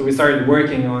 So we started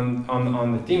working on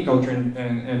the team culture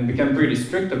and became pretty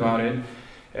strict about it.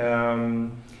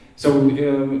 So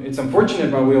it's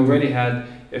unfortunate, but we already had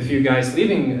a few guys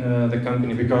leaving the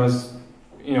company because,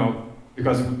 you know,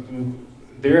 because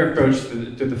their approach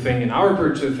to the thing and our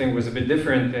approach to the thing was a bit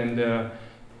different. And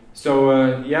so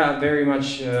yeah, very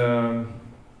much.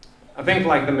 I think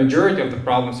like the majority of the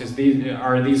problems is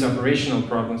these operational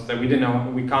problems that we didn't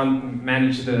know. We can't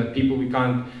manage the people. We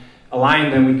can't align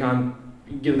them. We can't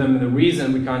give them the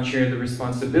reason. We can't share the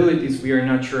responsibilities. We are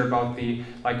not sure about the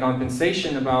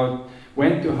compensation, about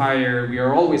when to hire. We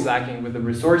are always lacking with the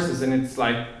resources, and it's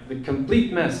like the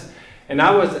complete mess. And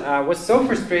I was so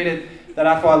frustrated that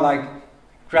I thought, like,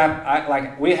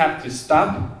 crap, we have to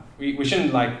stop. We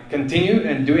shouldn't like continue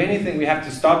and do anything. We have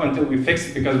to stop until we fix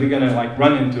it, because we're gonna like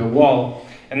run into a wall.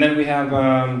 And then we have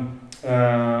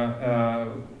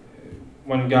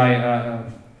one guy,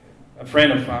 a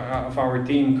friend of our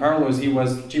team, Carlos. He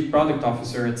was chief product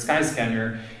officer at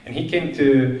Skyscanner, and he came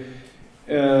to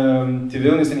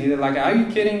Vilnius, and he said, like, are you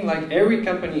kidding? Like, every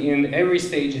company in every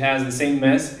stage has the same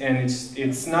mess, and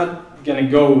it's not gonna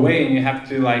go away, and you have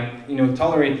to, like, you know,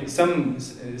 tolerate some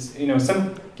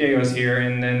chaos here,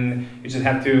 and then you just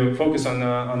have to focus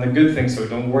on the good things. So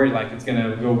don't worry, like, it's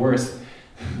gonna go worse.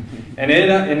 and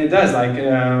it does, like,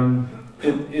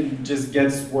 it just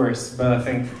gets worse. But I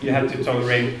think you have to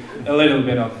tolerate a little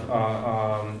bit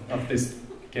of this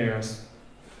chaos.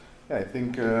 Yeah, I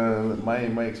think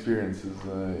my experience is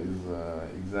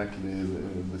exactly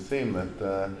the same.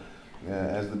 That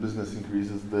as the business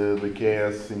increases, the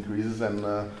chaos increases, and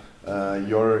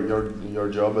your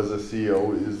job as a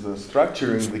CEO is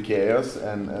structuring the chaos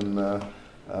and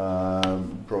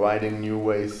providing new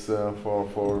ways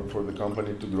for the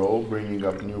company to grow, bringing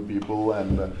up new people,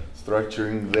 and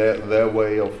structuring their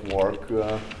way of work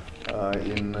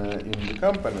in the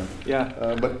company.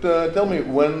 Yeah. But tell me,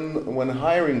 when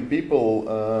hiring people,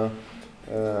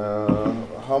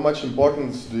 how much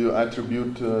importance do you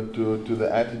attribute to the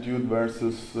attitude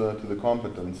versus to the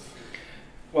competence?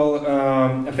 Well,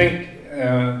 I think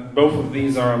both of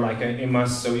these are like a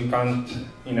must, so you can't,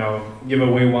 give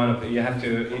away one of it.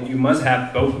 You must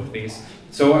have both of these.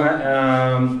 So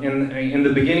in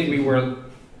the beginning, we were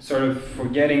sort of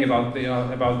forgetting about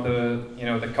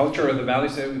the culture or the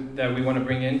values that we want to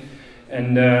bring in,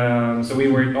 and so we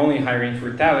were only hiring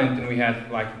for talent, and we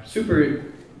had like super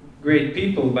great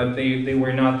people, but they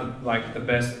were not like the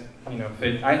best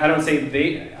fit. I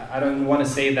don't want to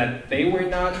say that they were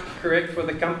not correct for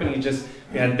the company, just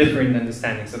we had different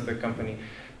understandings of the company.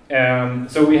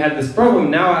 So we had this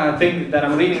problem. Now I think that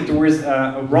I'm leaning towards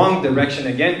a wrong direction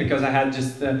again, because I had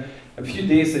just a few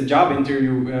days a job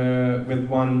interview with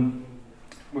one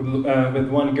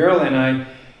girl,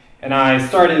 and I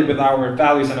started with our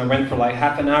values, and I went for like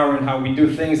half an hour on how we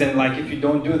do things, and like if you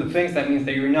don't do the things, that means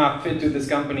that you're not fit to this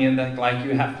company, and that like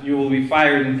you will be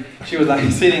fired. And she was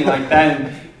like sitting like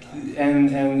that,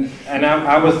 and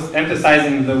I was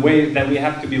emphasizing the way that we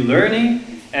have to be learning,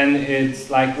 and it's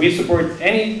like we support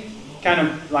any kind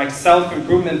of like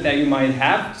self-improvement that you might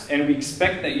have, and we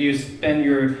expect that you spend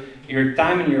your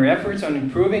time and your efforts on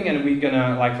improving, and we're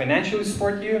gonna like financially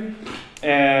support you.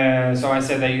 So I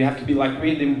said that you have to be like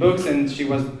reading books, and she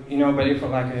was, but if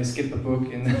like I skip a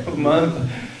book in a month,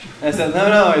 I said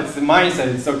no, it's the mindset.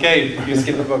 It's okay if you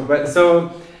skip a book. But so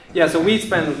we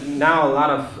spend now a lot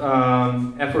of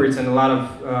efforts and a lot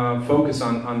of focus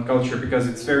on culture, because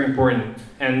it's very important.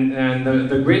 And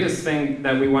the greatest thing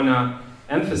that we want to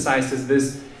emphasize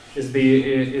is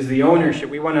the ownership.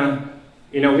 We want to.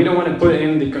 We don't want to put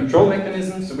in the control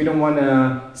mechanisms. We don't want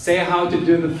to say how to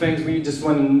do the things. We just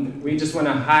want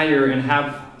to hire and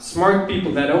have smart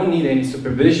people that don't need any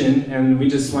supervision. And we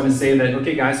just want to say that,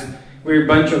 okay, guys, we're a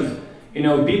bunch of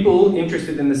people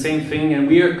interested in the same thing, and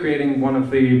we are creating one of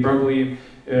the probably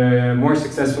more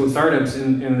successful startups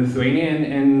in Lithuania.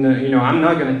 And I'm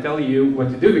not going to tell you what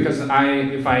to do, because if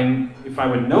I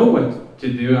would know what to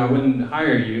do, I wouldn't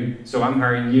hire you. So I'm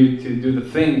hiring you to do the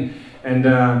thing. And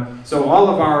so all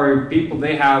of our people,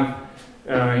 they have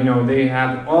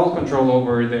all control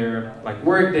over their like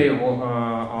work day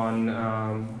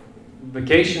on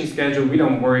vacation schedule. We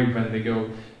don't worry when they go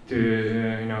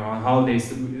to on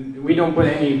holidays. We don't put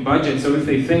any budget. So if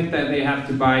they think that they have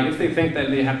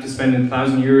to spend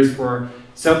 1,000 euros for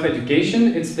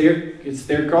self-education, it's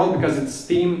their call, because it's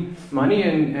team money,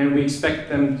 and we expect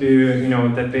them to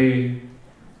that they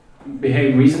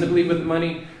behave reasonably with the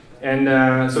money. And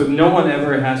so no one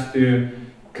ever has to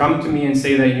come to me and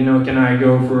say that, can I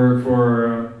go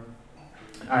for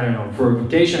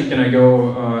vacation? Can I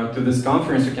go to this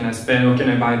conference? Or can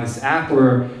I buy this app?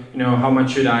 Or, how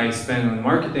much should I spend on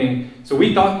marketing? So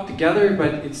we talk together,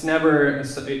 but it's never,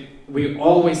 we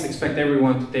always expect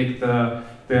everyone to take the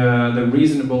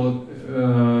reasonable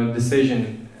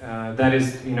decision that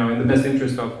is, in the best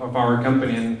interest of our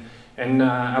company. And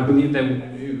I believe that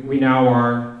we now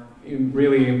are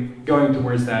really going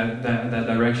towards that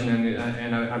direction,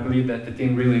 and I believe that the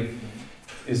team really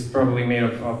is probably made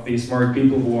of these smart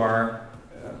people who are,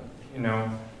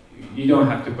 you don't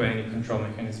have to put any control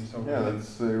mechanisms over. Yeah, that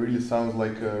really sounds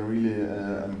like a really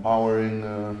empowering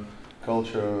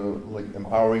culture, like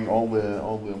empowering all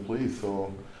the employees.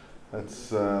 So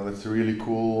that's a really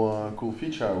cool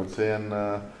feature, I would say, and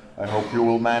I hope you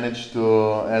will manage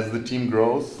to, as the team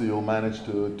grows, you'll manage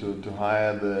to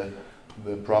hire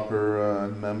the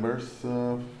proper members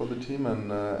for the team and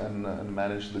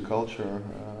manage the culture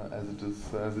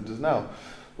as it is now.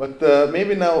 But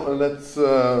maybe now let's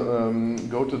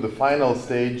go to the final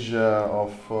stage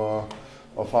of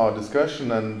our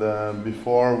discussion, and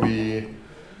before we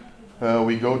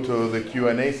go to the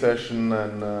Q&A session,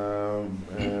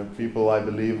 and people, I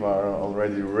believe, are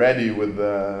already ready with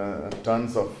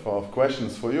tons of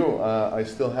questions for you. I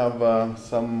still have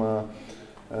some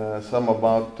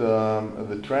about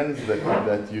the trends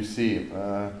that you see.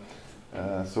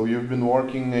 So you've been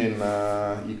working in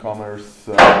e-commerce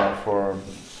for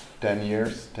 10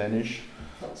 years, 10-ish.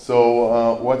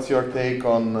 So what's your take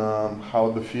on how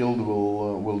the field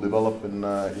will develop in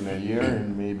a year,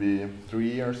 in maybe 3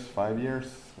 years, 5 years?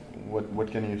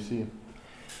 What can you see?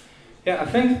 Yeah, I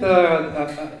think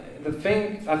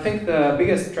the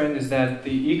biggest trend is that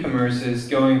the e-commerce is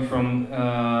going from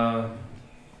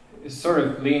is sort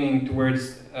of leaning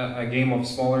towards a game of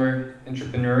smaller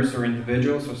entrepreneurs or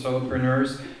individuals or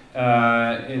solopreneurs,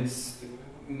 it's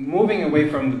moving away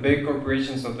from the big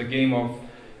corporations of the game of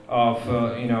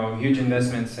you know, huge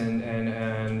investments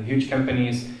and huge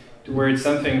companies, towards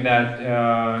something that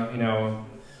you know,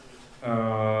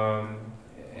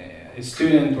 a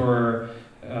student or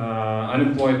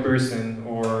unemployed person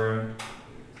or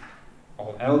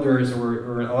all elders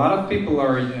or a lot of people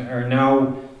are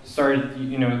now started,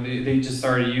 you know, they just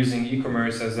started using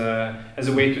e-commerce as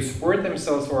a way to support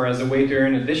themselves or as a way to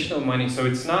earn additional money. So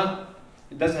it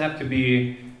doesn't have to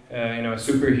be you know, a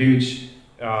super huge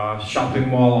shopping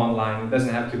mall online. It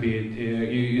doesn't have to be.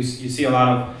 You see a lot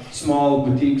of small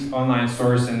boutiques, online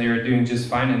stores, and they're doing just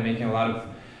fine and making a lot of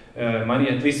money,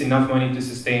 at least enough money to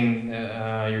sustain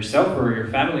yourself or your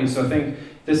family. So I think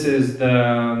this is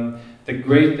the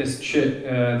greatest shift.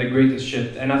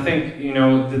 And I think, you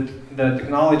know, the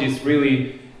technology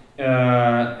really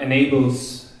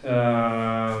enables the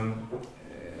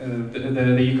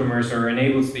e-commerce, or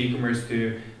enables the e-commerce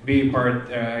to be part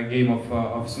game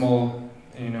of small,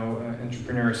 you know,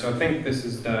 entrepreneurs. So I think this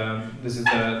is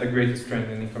the greatest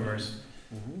trend in e-commerce.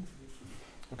 Mm-hmm.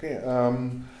 Okay.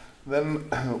 Then,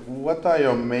 what are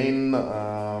your main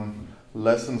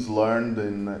lessons learned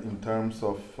in terms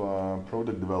of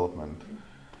product development?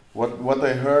 What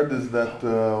I heard is that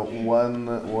one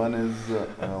is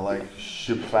like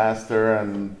ship faster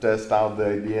and test out the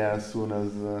idea as soon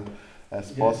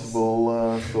as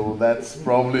possible. So that's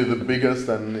probably the biggest,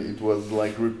 and it was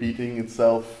like repeating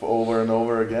itself over and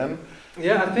over again.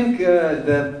 Yeah, I think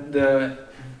the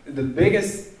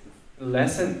biggest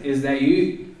lesson is that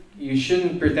you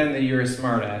shouldn't pretend that you're a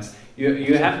smartass.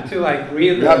 You have to like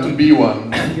read. You have to be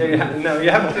one. You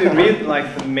have to read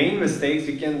like the main mistakes.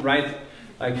 You can write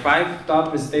like 5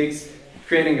 top mistakes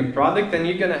creating a product, and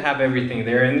you're gonna have everything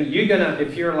there. And you're gonna,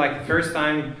 if you're like first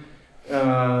time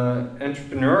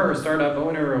entrepreneur or startup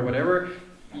owner or whatever,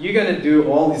 you're gonna do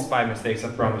all these 5 mistakes, I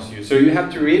promise you. So you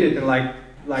have to read it and like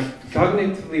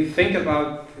cognitively think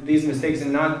about these mistakes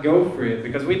and not go for it,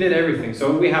 because we did everything.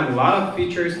 So we have a lot of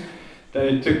features that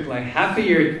it took like half a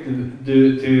year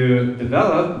to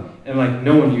develop, and like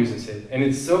no one uses it, and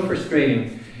it's so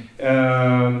frustrating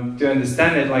to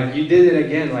understand it. Like you did it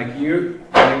again. Like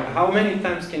how many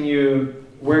times can you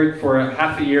work for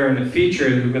half a year on a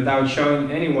feature without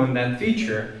showing anyone that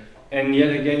feature, and yet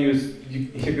again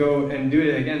you go and do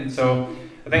it again? So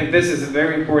I think this is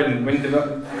very important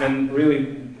when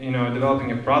really, you know,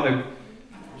 developing a product.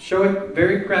 Show it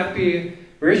very crappy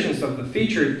versions of the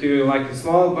feature to like a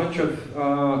small bunch of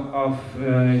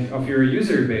your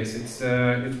user base.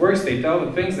 It works. They tell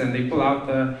the things and they pull out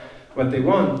what they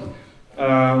want.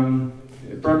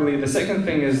 Probably the second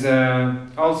thing is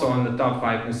also on the top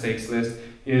 5 mistakes list,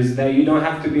 is that you don't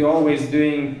have to be always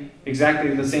doing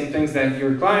exactly the same things that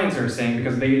your clients are saying,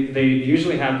 because they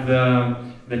usually have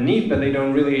the need, but they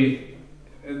don't really.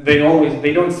 They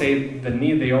don't say the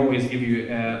need. They always give you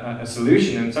a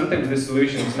solution, and sometimes this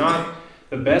solution is not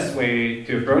the best way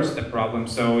to approach the problem.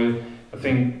 So I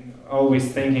think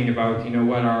always thinking about, you know,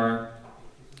 what are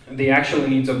the actual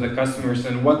needs of the customers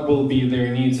and what will be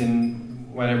their needs in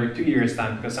whatever 2 years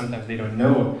time, because sometimes they don't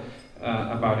know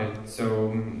about it.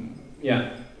 So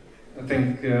yeah, I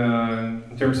think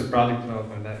in terms of product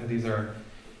development, these are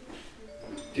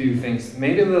 2 things.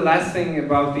 Maybe the last thing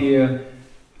about the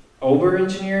over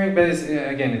engineering, but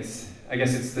I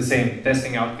guess it's the same,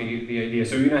 testing out the idea.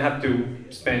 So you don't have to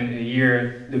spend a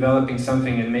year developing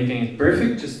something and making it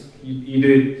perfect. Just you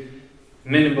do it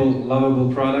minimal,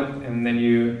 lovable product, and then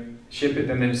you ship it,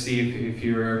 and then see if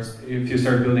you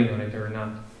start building on it or not.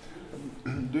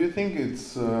 Do you think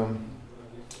it's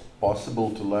possible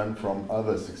to learn from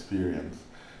others' experience?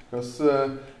 Because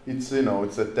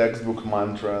it's a textbook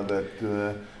mantra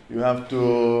that you have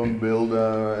to build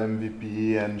a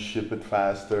MVP and ship it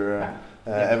faster.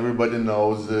 Everybody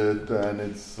knows it, and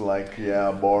it's like,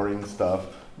 yeah, boring stuff.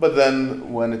 But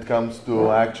then when it comes to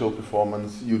actual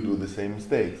performance, you do the same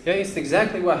mistakes. Yeah, it's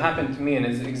exactly what happened to me, and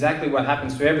it's exactly what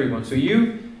happens to everyone. So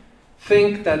you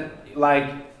think that, like,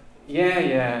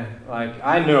 like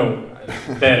I know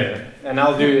better, and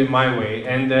I'll do it my way,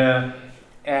 and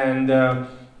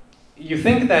you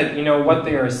think that, you know, what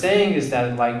they are saying is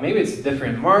that, like, maybe it's a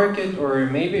different market, or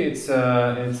maybe it's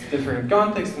different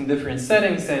context and different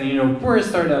settings, and, you know, poor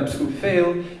startups who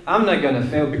fail, I'm not gonna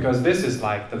fail because this is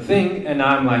like the thing, and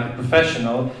I'm like a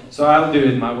professional, so I'll do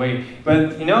it my way.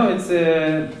 But, you know, it's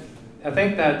I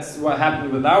think that's what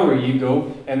happened with our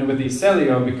ego and with the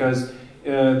Celio, because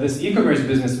this e-commerce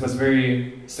business was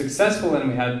very successful, and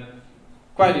we had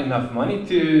quite enough money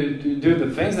to do the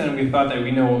things, and we thought that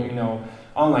we know, you know,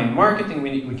 online marketing,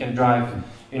 we can drive,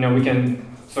 you know, we can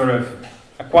sort of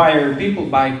acquire people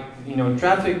by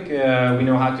traffic. We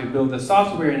know how to build the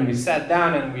software, and we sat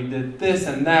down and we did this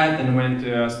and that, and went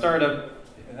to a startup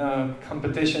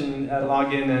competition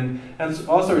login and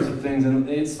all sorts of things, and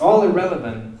it's all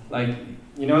irrelevant. Like,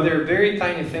 there are very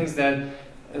tiny things that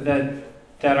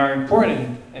are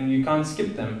important, and you can't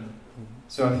skip them.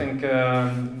 So I think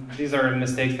these are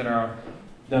mistakes that are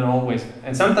done always.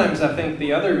 And sometimes I think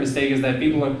the other mistake is that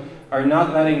people are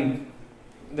not letting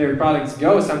their products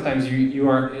go. Sometimes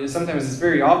sometimes it's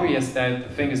very obvious that the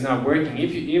thing is not working.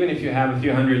 Even if you have a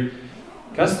few hundred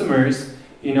customers,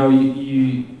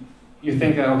 you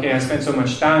think that, okay, I spent so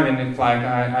much time, and it's like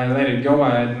I let it go.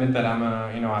 I admit that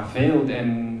I failed,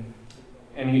 and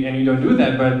you don't do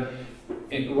that. But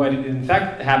what in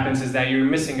fact happens is that you're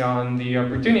missing on the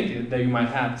opportunity that you might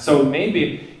have. So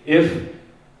maybe if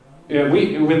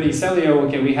with the Celio,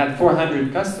 okay, we had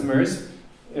 400 customers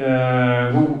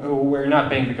who were not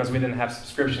paying because we didn't have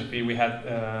subscription fee. We had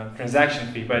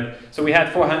transaction fee, so we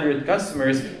had 400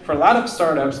 customers. For a lot of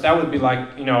startups, that would be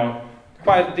like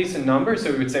quite a decent number.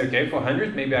 So we would say, okay,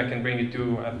 400, maybe I can bring it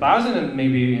to 1,000, and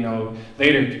maybe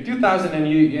later to 2,000, and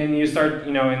you start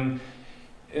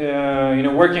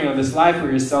working on this life for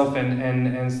yourself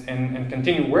and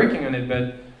continue working on it.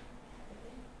 But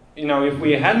if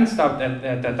we hadn't stopped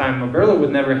at that time, Oberlo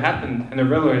would never happen, and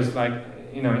Oberlo is like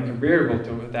incomparable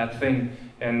to that thing.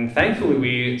 And thankfully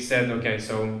we said, okay,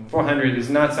 so 400 is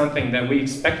not something that we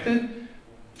expected,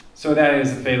 so that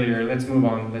is a failure. Let's move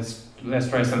on. Let's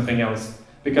try something else.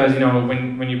 Because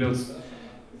when you build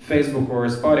Facebook or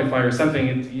Spotify or something,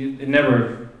 it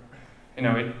never,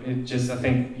 it just, I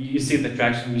think you see the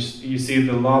traction, you see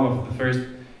the love of the first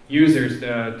users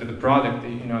to the product.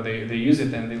 They use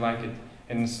it and they like it,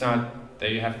 and it's not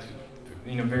that you have to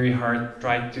very hard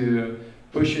try to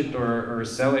push it or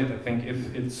sell it. I think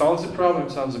if it solves a problem,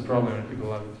 it solves a problem, and people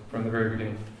love it from the very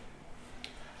beginning.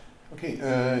 Okay,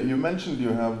 you mentioned you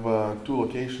have 2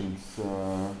 locations,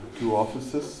 2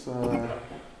 offices.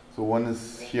 So one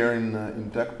is here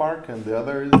in Tech Park, and the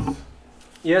other is?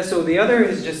 Yeah, so the other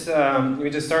is just we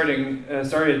just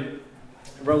started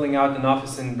rolling out an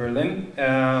office in Berlin.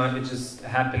 It just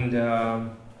happened,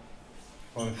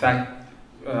 in fact,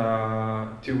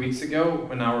 2 weeks ago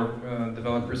when our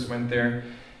developers went there.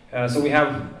 So we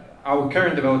have our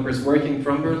current developers working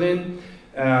from Berlin.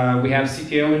 We have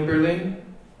CTO in Berlin.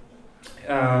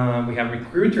 We have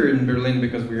recruiter in Berlin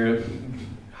because we're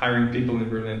hiring people in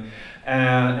Berlin.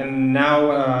 And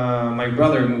now my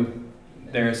brother moved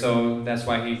there, so that's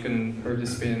why he couldn't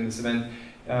participate in this event.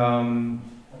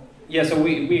 Yeah, so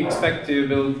we expect to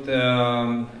build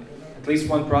at least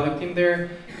one product team there,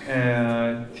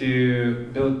 to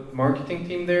build marketing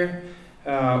team there,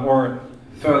 or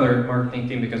further marketing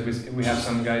team, because we have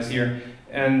some guys here.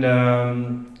 And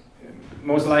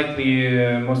most likely,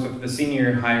 most of the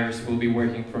senior hires will be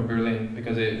working from Berlin,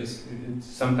 because it's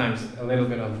sometimes a little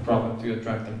bit of a problem to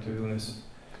attract them to Vilnius.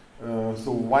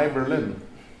 So why Berlin?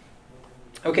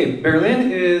 Okay,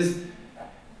 Berlin is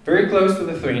very close to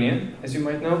Lithuania, as you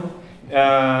might know.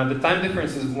 The time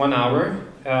difference is 1 hour.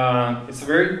 It's a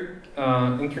very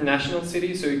international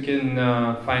city, so you can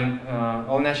find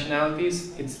all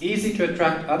nationalities. It's easy to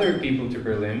attract other people to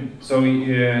Berlin. So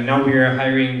now we are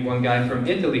hiring one guy from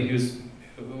Italy who's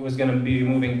going to be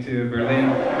moving to Berlin.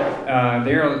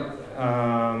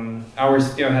 Our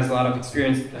CTO has a lot of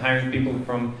experience hiring people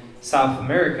from South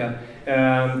America.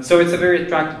 So it's a very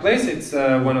attractive place. It's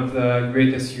one of the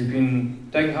greatest European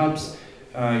tech hubs.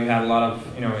 You have a lot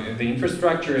of, the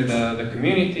infrastructure, the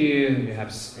community. You have,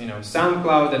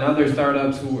 SoundCloud and other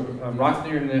startups who rock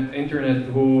the internet,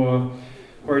 who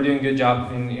are doing a good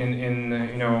job in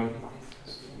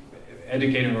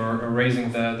educating or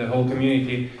raising the whole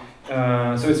community.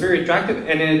 So it's very attractive,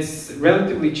 and it's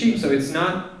relatively cheap. So it's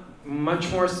not much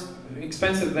more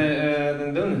expensive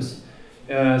than Vilnius.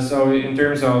 So in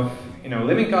terms of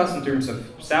living costs, in terms of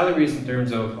salaries, in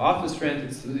terms of office rent,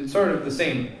 it's sort of the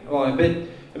same. Well, a bit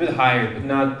higher, but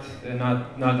not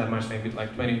that much. Maybe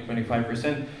like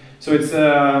 20-25%. So it's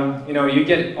you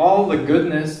get all the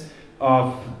goodness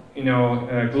of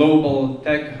a global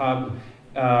tech hub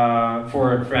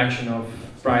for a fraction of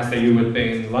price that you would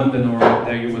pay in London or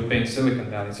that you would pay in Silicon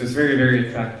Valley. So it's very, very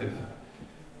attractive.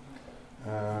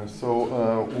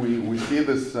 So we see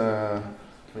this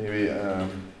maybe.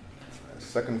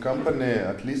 Second company,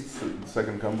 at least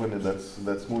second company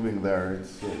that's moving there.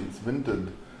 It's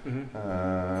Vinted,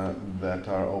 that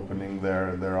are opening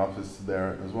their office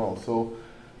there as well. So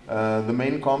the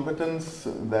main competence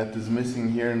that is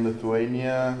missing here in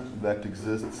Lithuania that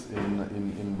exists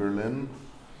in Berlin,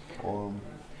 or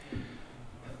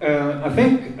I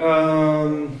think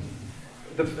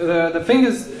the thing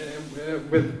is,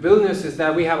 with Vilnius is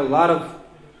that we have a lot of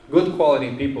good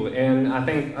quality people, and I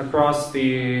think across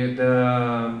the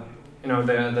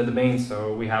domain.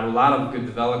 So we have a lot of good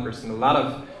developers and a lot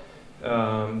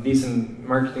of decent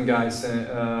marketing guys.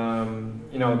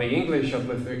 You know, the English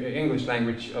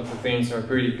language of Lithuanians are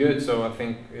pretty good. So I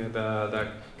think the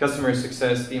customer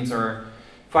success teams are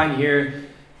fine here.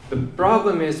 The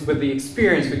problem is with the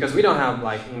experience, because we don't have,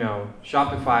 like, you know,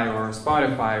 Shopify or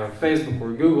Spotify or Facebook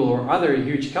or Google or other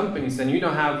huge companies, and you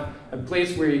don't have a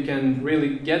place where you can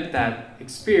really get that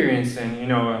experience. And you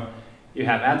know, you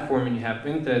have Adform and you have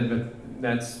Vinted, but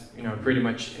that's, you know, pretty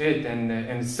much it.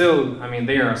 And still, I mean,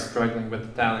 they are struggling with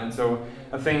the talent. So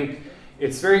I think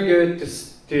it's very good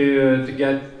to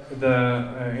get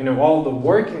the you know, all the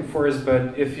working force,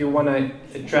 but if you want to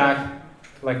attract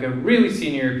like a really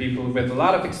senior people with a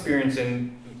lot of experience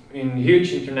in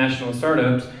huge international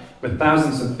startups with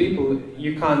thousands of people,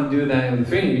 you can't do that in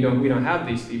Lithuania. We don't have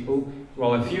these people.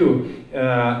 Well, a few,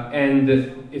 and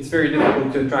it's very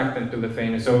difficult to attract them to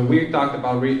Lithuania. So we talked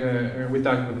about we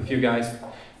talked with a few guys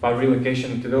about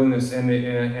relocation to Vilnius, and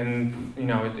you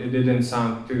know, it didn't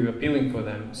sound too appealing for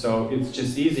them. So it's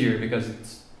just easier because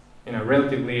it's, you know,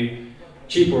 relatively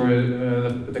cheap, or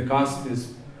the cost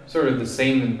is sort of the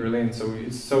same in Berlin. So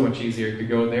it's so much easier to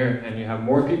go there, and you have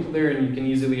more people there, and you can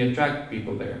easily attract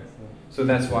people there. So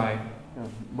that's why. Yeah.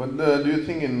 But do you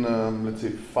think in, let's say,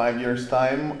 5 years'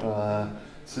 time,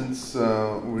 since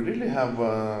we really have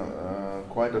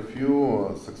quite a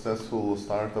few successful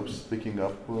startups picking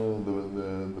up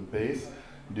the pace,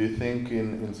 do you think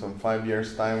in some 5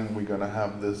 years' time we're gonna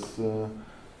have this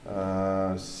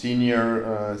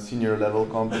senior level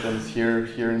competence here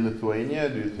in Lithuania?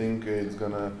 Do you think it's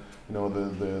gonna, you know,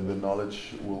 the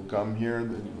knowledge will come here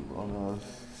on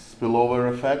spillover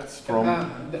effects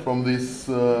from these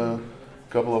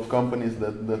couple of companies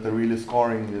that are really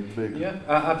scoring it big? Yeah,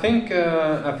 I think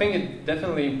it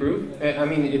definitely improved. I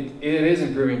mean, it is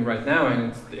improving right now,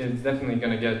 and it's definitely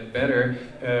going to get better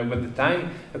with the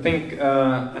time. I think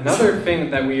another thing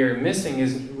that we are missing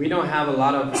is we don't have a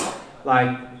lot of,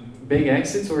 like, big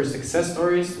exits or success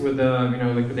stories with the, you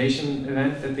know, liquidation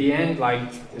event at the end, like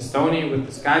Estonia with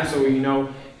the Skype. So, you know,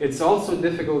 it's also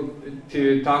difficult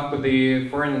to talk with the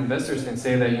foreign investors and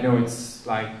say that, you know, it's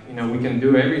like, you know, we can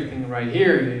do everything right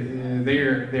here.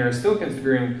 They are still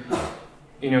considering,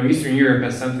 you know, Eastern Europe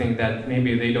as something that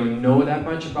maybe they don't know that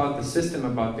much about the system,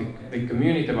 about the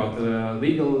community, about the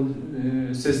legal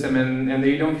system, and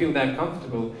they don't feel that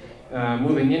comfortable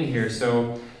moving in here.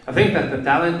 So I think that the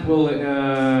talent will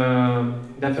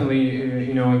definitely,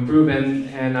 you know, improve,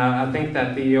 and I think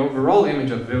that the overall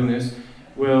image of Vilnius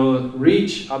will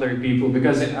reach other people,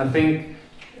 because I think,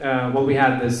 well, we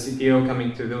had the CTO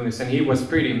coming to Vilnius, and he was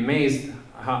pretty amazed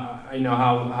how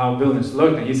Vilnius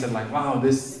looked, and he said, like, wow,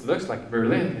 this looks like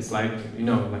Berlin. It's like, you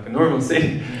know, like a normal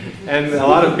city. And a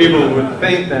lot of people would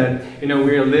think that, you know,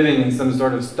 we're living in some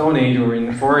sort of Stone Age or in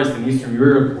the forest in Eastern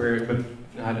Europe, with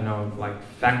I don't know, like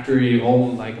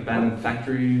old, like abandoned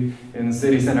factory in the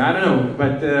city center. I don't know,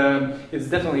 but it's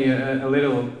definitely a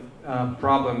little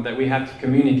problem that we have to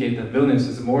communicate that Vilnius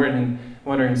is a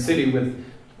modern city with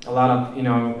a lot of, you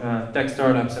know, tech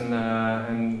startups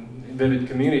and vivid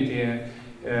community,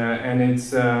 and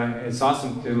it's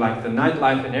awesome to, like, the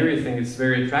nightlife and everything. It's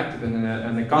very attractive,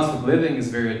 and the cost of living is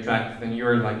very attractive, and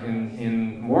you're like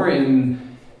more in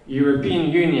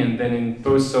European Union than in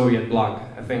post-Soviet bloc.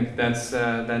 I think that's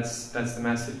the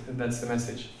message. That's the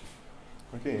message.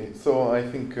 Okay, so I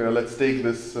think let's take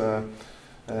this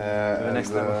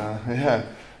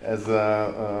as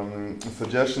a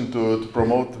suggestion to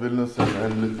promote Vilnius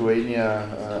and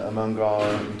Lithuania among our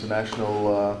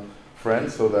international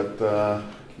friends, so that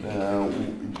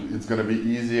it's going to be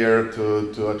easier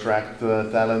to attract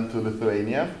talent to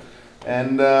Lithuania.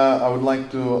 And I would like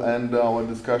to end our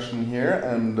discussion here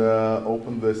and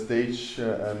open the stage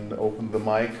and open the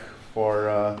mic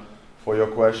for your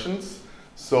questions.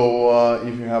 So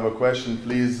if you have a question,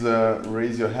 please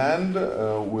raise your hand.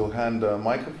 We'll hand a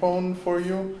microphone for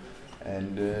you,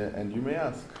 and you may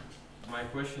ask. My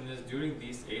question is, during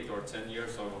these 8 or 10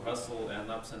 years of hustle and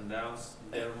ups and downs,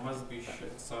 there must be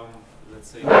some, let's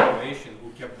say, motivation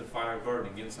who kept the fire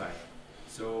burning inside.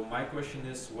 So my question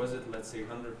is, was it, let's say,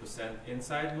 100%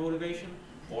 inside motivation,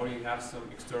 or you have some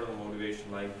external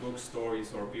motivation like books,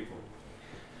 stories, or people?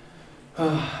 So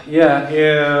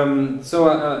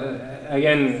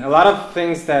again, a lot of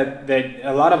things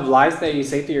a lot of lies that you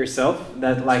say to yourself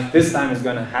that, like, this time is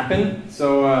going to happen.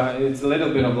 So it's a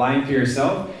little bit of lying to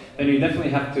yourself. Then you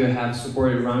definitely have to have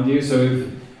support around you. So if,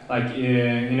 like,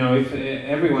 you know, if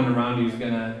everyone around you is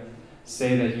going to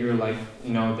say that you're, like,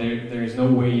 you know, there is no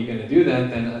way you're going to do that,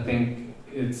 then I think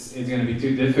it's going to be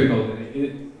too difficult.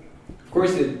 Of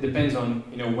course, it depends on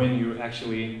when you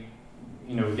actually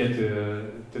get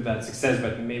to that success.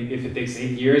 But maybe if it takes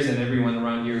 8 years and everyone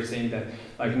around you is saying that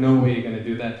like no way you're going to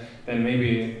do that, then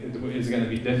maybe it's going to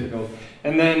be difficult.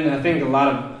 And then I think a lot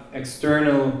of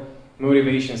external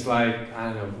motivations, like I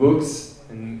don't know, books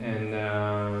and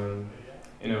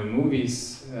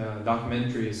movies,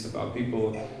 documentaries about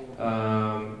people.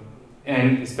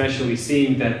 And especially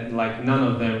seeing that like none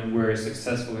of them were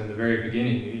successful in the very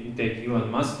beginning. You take Elon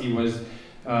Musk, he was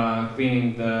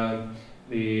cleaning the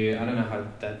I don't know how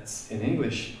that's in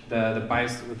English, the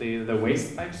pipes with the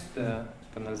waste pipes, the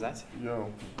canalizatie. Yeah,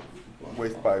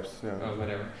 waste pipes. Yeah. Oh,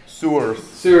 whatever.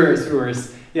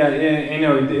 Sewers. Yeah,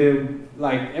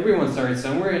 like everyone starts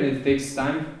somewhere, and it takes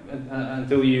time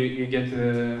until you get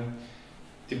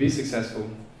to be successful.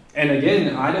 And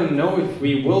again, I don't know if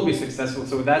we will be successful,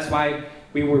 so that's why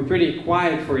we were pretty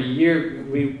quiet for a year.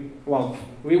 We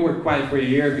were quiet for a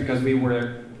year because we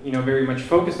were, very much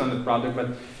focused on the product.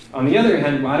 But on the other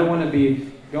hand, I don't want to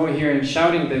be going here and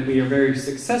shouting that we are very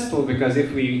successful, because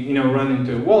if we, run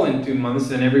into a wall in 2 months,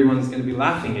 then everyone's going to be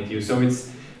laughing at you. So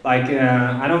it's like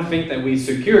I don't think that we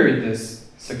secured this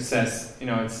success.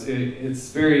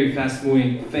 It's very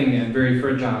fast-moving thing and very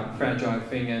fragile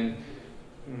thing, and.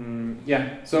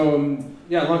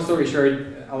 Long story short,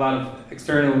 a lot of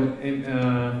external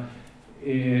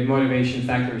motivation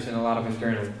factors and a lot of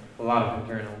internal.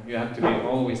 You have to be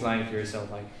always lying to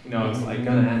yourself, like, it's like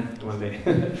gonna end one day.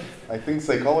 I think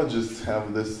psychologists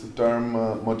have this term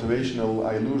motivational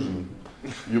illusion.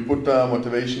 You put a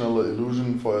motivational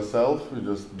illusion for yourself, you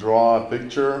just draw a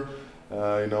picture,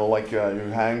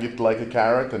 you hang it like a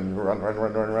carrot and you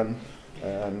run.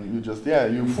 And you just,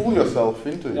 you fool yourself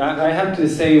into it. I have to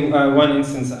say one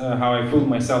instance how I fooled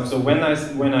myself. So when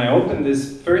I opened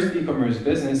this first e-commerce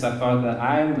business, I thought that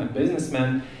I'm a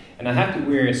businessman and I have to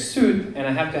wear a suit and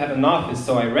I have to have an office.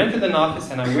 So I rented an office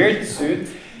and I wear the suit,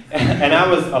 and I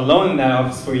was alone in that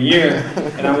office for a year.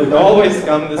 And I would always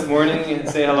come this morning and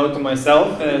say hello to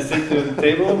myself, sit at the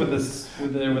table with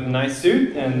a nice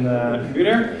suit and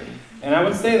computer. And I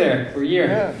would stay there for a year.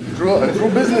 Yeah,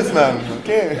 true businessman.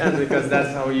 Okay. Yeah, because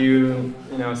that's how you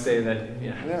say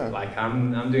that. Like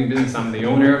I'm doing business. I'm the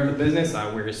owner of the business.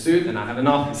 I wear a suit and I have an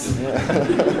office.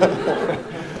 Yeah.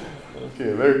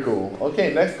 Okay, very cool.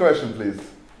 Okay, next question, please.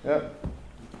 Yeah.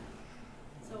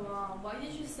 So, why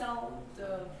did you sell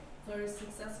the very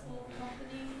successful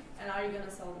company, and are you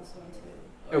gonna sell this one too,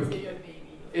 or is it your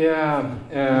baby? Yeah.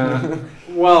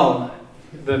 Well,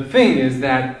 the thing is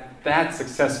that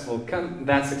successful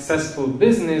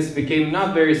business became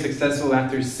not very successful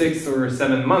after 6 or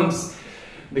 7 months,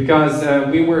 because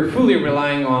we were fully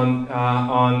relying on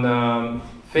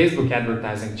Facebook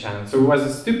advertising channel. So it was a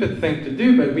stupid thing to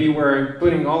do, but we were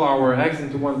putting all our eggs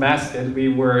into one basket. We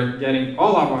were getting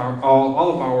all of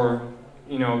our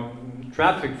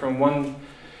traffic from one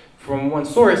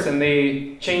source, and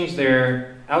they changed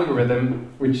their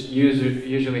algorithm, which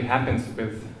usually happens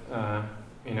with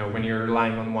when you're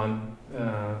relying on one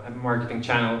marketing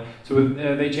channel. So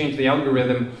they changed the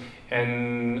algorithm,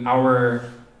 and our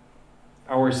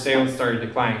sales started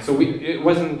declining. So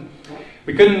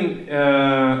we couldn't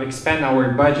expand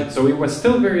our budget. So it was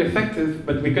still very effective,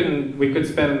 but we could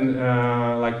spend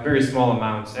like very small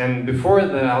amounts. And before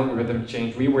the algorithm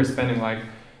change, we were spending like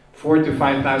 $4,000 to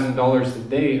 $5,000 a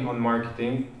day on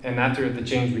marketing, and after the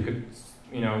change, we could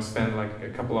spend like a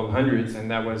couple of hundreds, and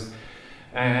that was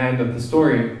end of the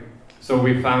story. So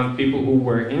we found people who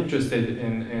were interested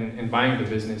in buying the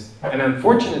business. And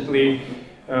unfortunately,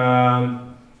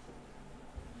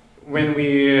 when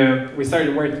we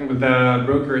started working with the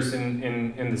brokers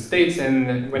in the States,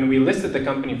 and when we listed the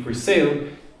company for sale,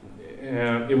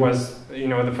 it was,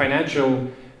 the financial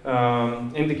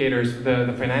indicators,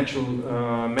 the financial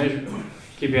measure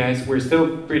KPIs were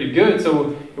still pretty good.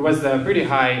 So it was a pretty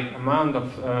high amount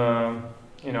of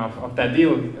of that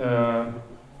deal.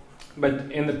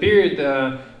 But in the period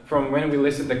from when we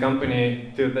listed the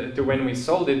company to when we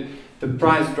sold it, the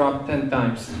price dropped 10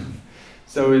 times.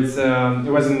 So it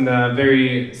wasn't a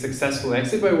very successful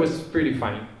exit, but it was pretty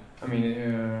fine. I mean,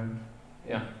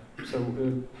 yeah. So,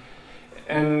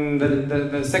 and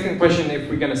the second question, if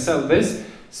we're gonna sell this,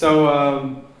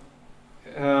 so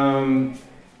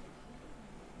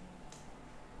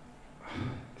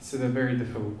this is a very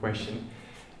difficult question.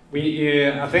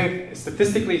 I think,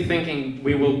 statistically thinking,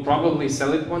 we will probably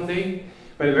sell it one day,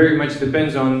 but it very much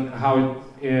depends on how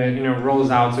it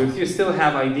rolls out. So if you still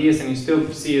have ideas and you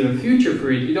still see the future for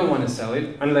it, you don't want to sell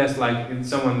it, unless like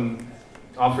someone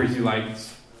offers you like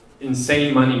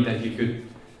insane money that you could,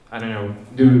 I don't know,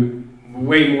 do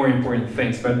way more important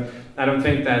things. But I don't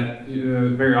think that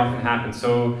very often happens.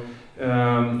 So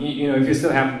you know, if you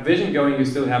still have vision going, you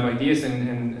still have ideas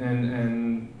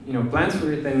and you know, plans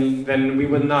for it, then we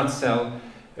would not sell.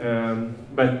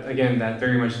 But again, that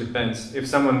very much depends. If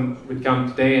someone would come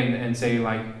today and say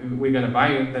like, we're gonna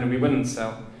buy you, then we wouldn't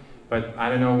sell. But I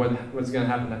don't know what's gonna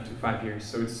happen after 5 years,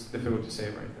 so it's difficult to say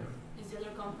right now. Is the other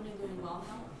company doing well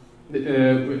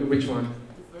now? Which one?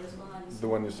 The first one I just The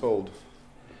one you sold.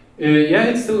 Yeah,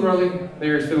 it's still rolling.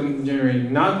 They're still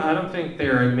generating. I don't think they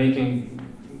are making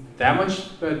that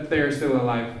much, but they are still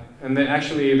alive. And they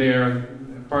are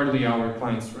partly our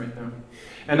clients right now.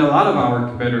 And a lot of our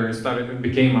competitors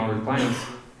became our clients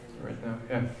right now.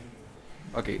 Yeah.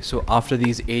 Okay, so after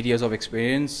these 8 years of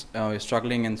experience,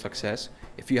 struggling and success,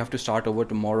 if you have to start over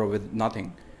tomorrow with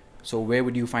nothing, so where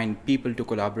would you find people to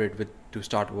collaborate with to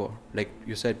start over? Like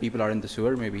you said, people are in the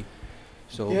sewer maybe.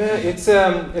 So yeah, it's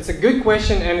a good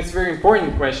question, and it's a very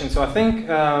important question. So I think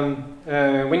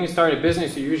when you start a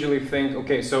business, you usually think,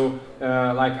 okay, so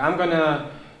like I'm gonna,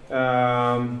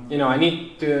 you know, I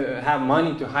need to have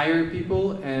money to hire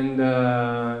people and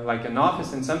like an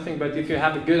office and something. But if you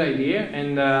have a good idea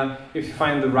and if you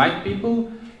find the right people,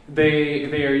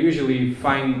 they are usually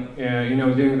fine, you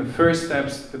know, doing the first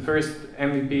steps, the first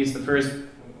MVPs, the first,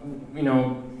 you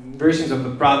know, versions of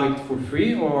the product for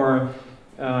free or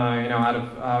you know,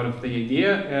 out of the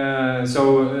idea.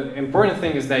 So important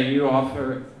thing is that you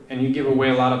offer and you give away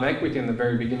a lot of equity in the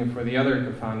very beginning for the other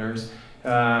co-founders.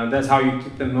 That's how you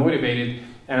keep them motivated.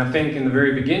 And I think in the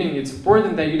very beginning, it's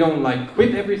important that you don't like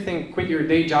quit everything, quit your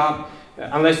day job,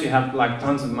 unless you have like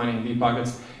tons of money in deep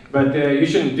pockets. But you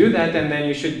shouldn't do that, and then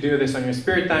you should do this on your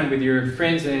spare time with your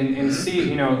friends and see,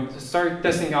 you know, start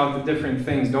testing out the different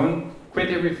things. Don't quit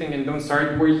everything and don't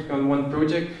start working on one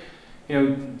project. You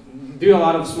know, do a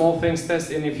lot of small things,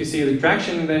 test, and if you see the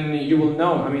traction, then you will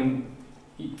know. I mean,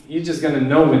 you're just gonna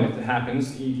know when it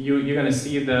happens. You're gonna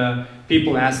see the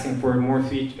people asking for more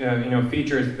you know,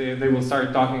 features. They will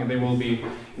start talking. They will be,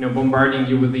 you know, bombarding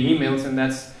you with the emails, and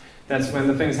that's when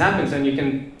the things happens. And you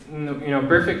can, you know,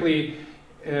 perfectly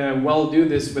well do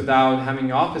this without having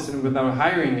an office and without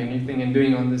hiring anything and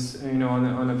doing on this, you know,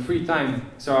 on a free time.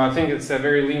 So I think it's a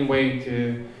very lean way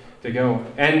to go.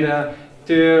 And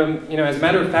you know, as a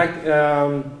matter of fact,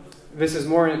 this is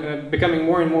becoming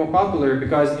more and more popular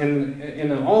because in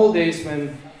the old days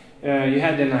when you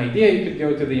had an idea, you could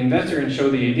go to the investor and show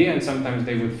the idea, and sometimes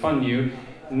they would fund you.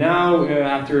 Now,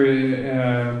 after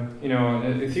you know,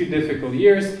 a few difficult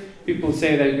years, people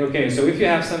say that, okay, so if you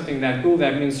have something that cool,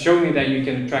 that means show me that you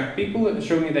can attract people,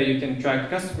 show me that you can attract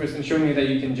customers, and show me that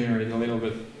you can generate a little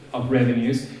bit of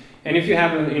revenues. And if you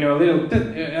have a, you know,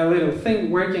 a little thing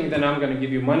working, then I'm going to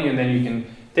give you money, and then you can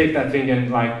take that thing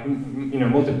and like, you know,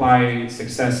 multiply its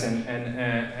success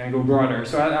and go broader.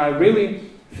 So I really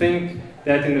think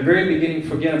that in the very beginning,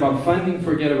 forget about funding,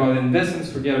 forget about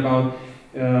investments, forget about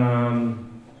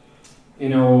you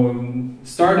know,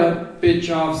 startup pitch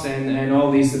offs and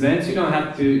all these events. You don't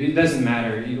have to. It doesn't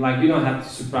matter. Like, you don't have to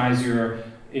surprise your,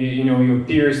 you know, your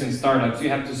peers in startups. You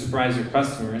have to surprise your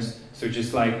customers. So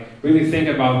just like really think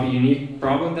about the unique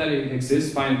problem that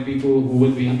exists. Find people who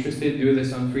would be interested. Do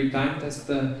this on free time. Test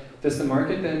the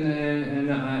market,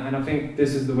 and I think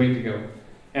this is the way to go.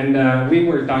 And we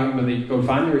were talking with the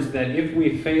co-founders that if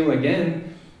we fail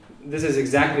again, this is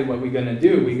exactly what we're gonna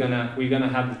do. We're gonna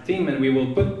have the team, and we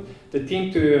will put the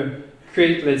team to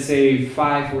create, let's say,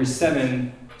 5 or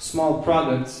 7 small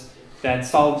products that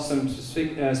solve some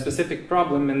specific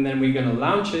problem, and then we're gonna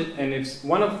launch it. And if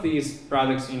one of these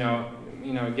products, you know,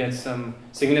 gets some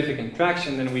significant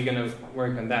traction, then we're gonna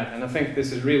work on that. And I think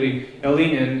this is really a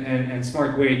lean and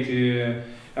smart way to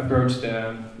approach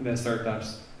the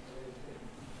startups.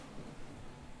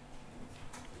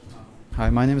 Hi,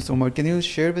 my name is Umar. Can you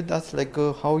share with us like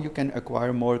how you can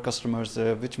acquire more customers?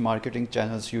 Which marketing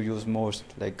channels you use most,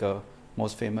 like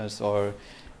most famous, or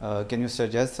can you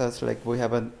suggest us, like we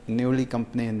have a newly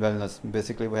company in Vilnius.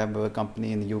 Basically, we have a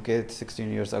company in the UK 16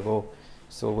 years ago.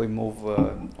 So we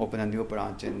open a new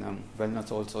branch in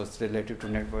Vilnius also. It's related to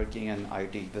networking and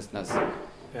IT business.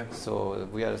 Yeah. So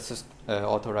we are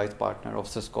authorized partner of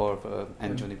Cisco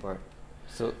and Juniper.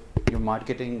 So your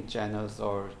marketing channels,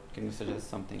 or can you suggest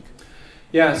something?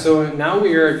 Yeah, so now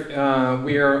we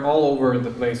are all over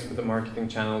the place with the marketing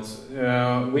channels.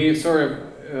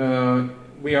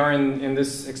 We are in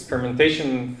this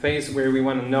experimentation phase where we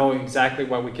want to know exactly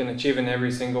what we can achieve in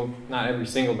not every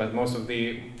single, but most of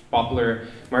the popular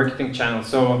marketing channels.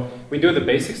 So we do the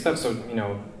basic stuff. So, you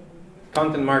know,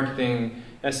 content marketing,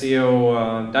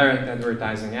 SEO, direct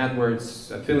advertising,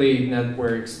 AdWords, affiliate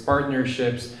networks,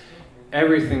 partnerships,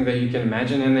 everything that you can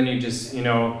imagine, and then you just, you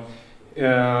know,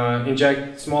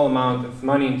 inject small amount of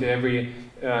money into every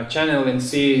channel and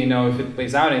see, if it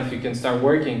plays out and if you can start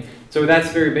working. So that's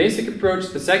a very basic approach.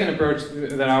 The second approach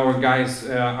that our guys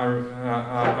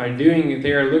are doing,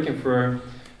 they are looking for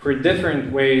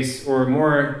different ways or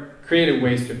more creative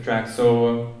ways to attract.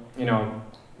 So,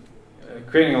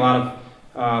 creating a lot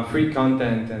of free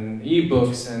content and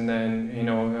ebooks, and then,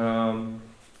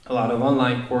 a lot of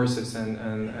online courses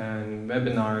and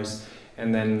webinars,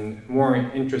 and then more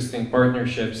interesting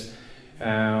partnerships.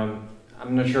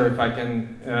 I'm not sure if I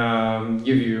can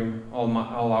give you all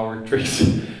our tricks,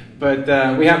 but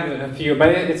we have a few. But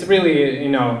it's really,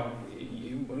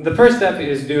 the first step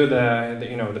is do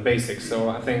the basics. So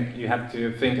I think you have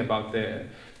to think about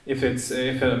if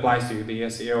it applies to the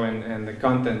SEO and the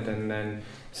content, and then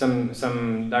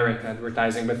some direct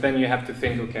advertising. But then you have to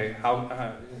think, okay,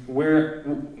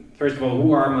 first of all,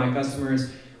 who are my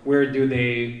customers? Where do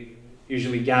they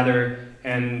usually gather,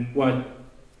 and what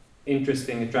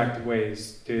interesting, attractive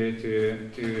ways to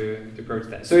approach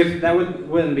that. So if that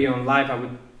wouldn't be on live, I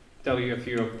would tell you a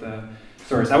few of the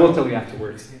stories. I will tell you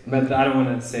afterwards, but I don't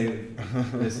want to say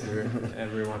this to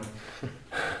everyone.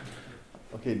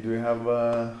 Okay, do you have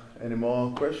any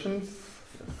more questions?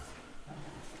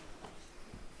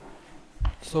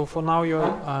 So for now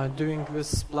you're doing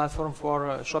this platform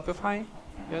for Shopify,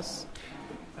 yes?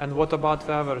 And what about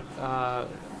the other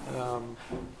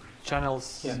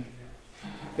channels?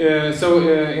 Yeah. So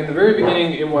in the very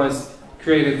beginning it was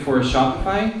created for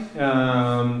Shopify.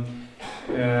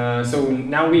 So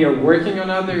now we are working on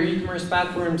other e-commerce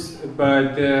platforms,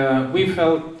 but we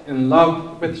felt in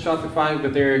love with Shopify,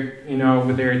 with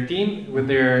their team, with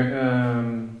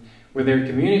their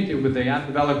community, with the app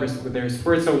developers, with their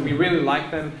support. So we really like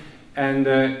them, and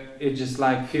it just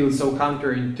feels so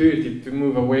counterintuitive to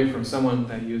move away from someone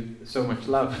that you so much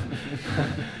love.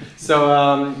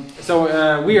 So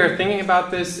we are thinking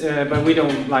about this, but we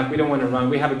don't want to run.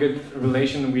 We have a good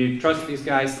relation. We trust these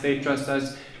guys. They trust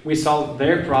us. We solve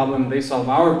their problem. They solve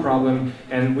our problem,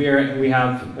 and we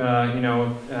have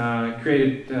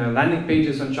created landing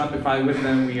pages on Shopify with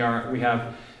them. We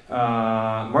have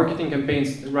marketing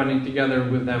campaigns running together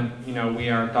with them. We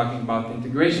are talking about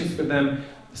integrations with them.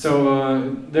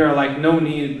 So there are no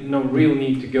real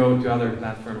need to go to other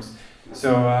platforms.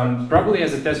 So probably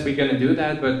as a test we're gonna do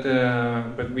that,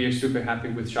 but we are super happy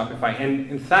with Shopify. And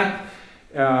in fact,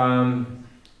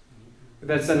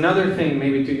 that's another thing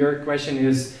maybe to your question,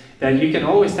 is that you can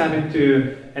always tap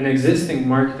into an existing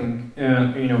marketing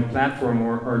platform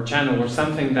or channel or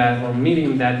something or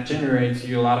medium that generates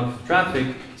you a lot of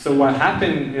traffic. So what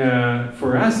happened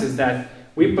for us is that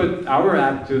we put our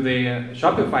app to the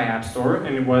Shopify App Store,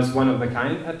 and it was one of a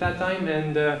kind at that time,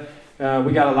 and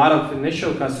we got a lot of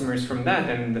initial customers from that.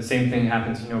 And the same thing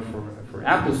happens, for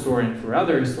Apple Store and for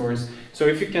other stores. So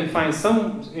if you can find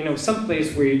some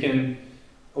place where you can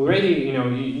already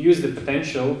use the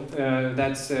potential,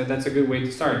 that's a good way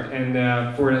to start. And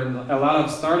for a lot of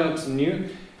startups, new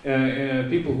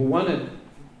people who want to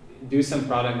do some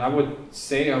product, I would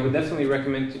definitely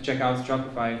recommend to check out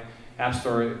Shopify App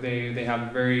Store. They have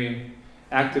a very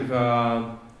active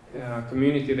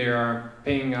community. They are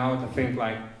paying out, I think,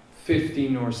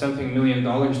 $15 or something million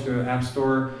to App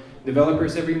Store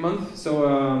developers every month. So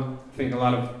I think a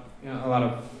lot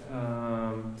of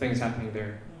things happening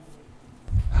there.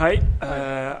 Hi,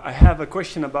 I have a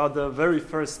question about the very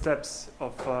first steps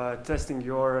of testing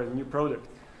your new product.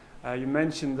 You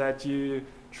mentioned that you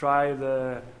try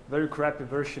the very crappy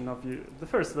version of the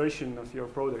first version of your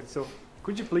product. So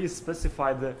could you please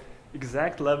specify the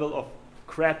exact level of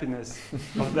crappiness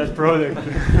of that product?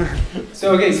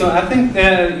 So I think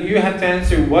you have to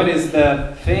answer what is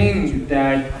the thing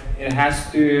that it has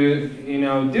to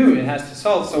do. It has to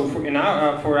solve. So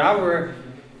for our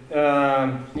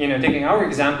taking our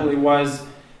example, it was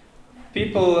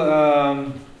people,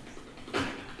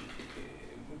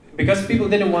 because people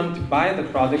didn't want to buy the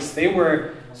products, they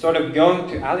were sort of going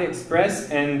to AliExpress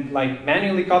and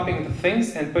manually copying the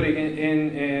things and putting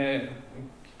in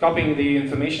copying the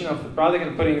information of the product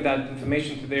and putting that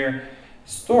information to their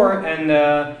store. And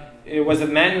it was a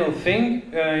manual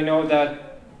thing,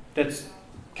 that's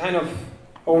kind of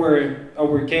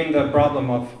overcame the problem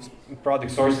of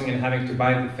product sourcing and having to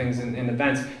buy the things in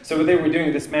advance. So they were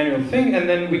doing this manual thing, and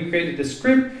then we created a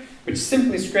script which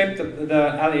simply scraped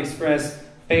the AliExpress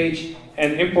page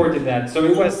and imported that. So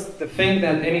it was the thing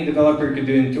that any developer could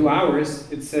do in 2 hours.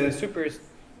 It's a super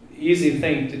easy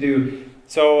thing to do.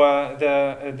 So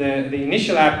the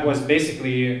initial app was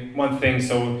basically one thing.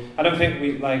 So I don't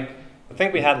think I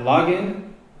think we had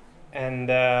login and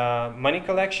money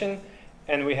collection,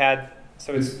 and we had,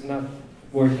 so it's not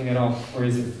working at all, or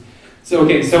is it? So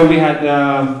okay, so we had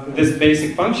this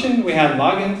basic function, we had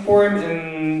login form,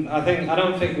 and I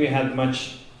don't think we had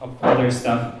much of other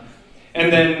stuff. And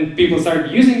then people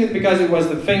started using it because it was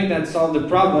the thing that solved the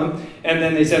problem. And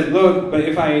then they said, look, but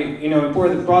if I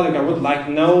import the product, I would like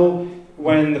to know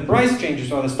when the price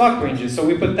changes or the stock changes. So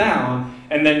we put that on,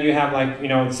 and then you have like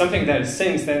something that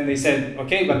syncs. Then they said,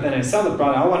 okay, but then I sell the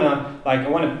product. I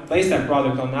wanna place that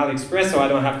product on AliExpress, so I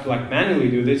don't have to like manually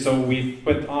do this. So we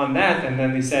put on that, and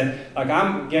then they said, like,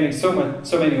 I'm getting so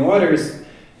many orders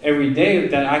every day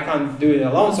that I can't do it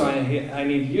alone, so I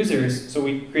need users. So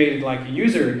we created like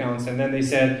user accounts, and then they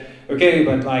said, okay,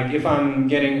 but like if I'm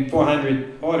getting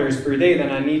 400 orders per day, then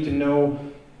I need to know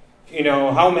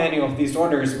how many of these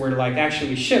orders were like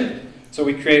actually shipped. So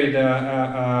we created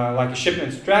like a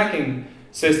shipments tracking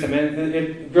system, and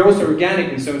it grows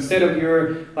organically. So instead of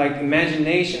your like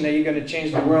imagination that you're going to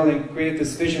change the world and create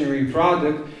this visionary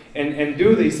product and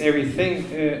do this everything,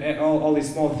 all these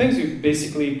small things, you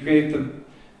basically create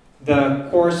the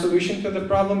core solution to the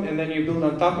problem, and then you build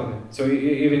on top of it. So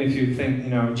even if you think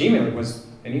Gmail was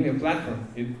an email platform,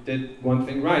 it did one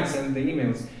thing right, send the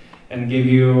emails, and give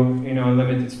you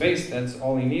limited space. That's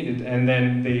all you needed. And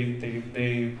then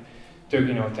they took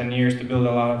 10 years to build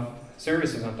a lot of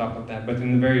services on top of that. But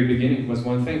in the very beginning, it was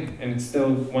one thing, and it's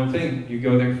still one thing. You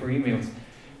go there for emails.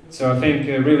 So I think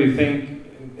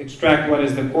extract what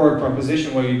is the core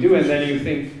proposition, what you do, and then you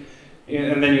think,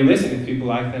 and then you listen. If people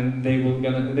like, then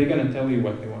they're gonna tell you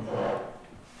what they want.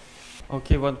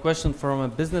 Okay, one question from a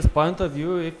business point of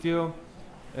view. If you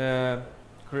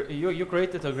you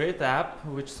created a great app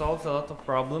which solves a lot of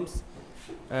problems,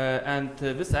 and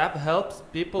this app helps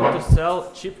people to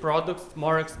sell cheap products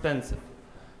more expensive.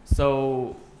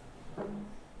 So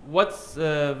what's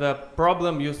the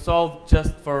problem you solve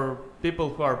just for people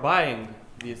who are buying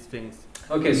these things?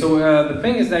 Okay, so the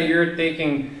thing is that you're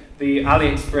taking the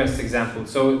AliExpress example.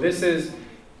 So this is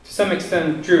to some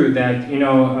extent true that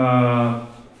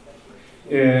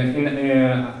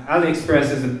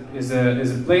AliExpress is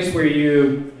a place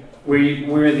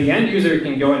where the end user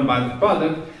can go and buy the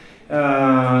product.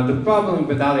 The problem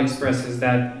with AliExpress is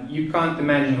that you can't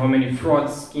imagine how many fraud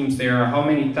schemes there are, how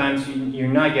many times you're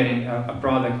not getting a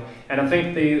product. And I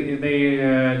think they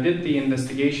did the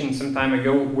investigation some time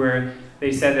ago where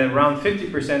they said that around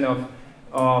 50% of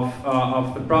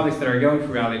the products that are going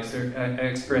through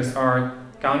AliExpress are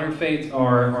counterfeit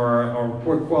or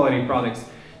poor quality products.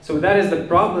 So that is the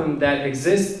problem that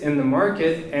exists in the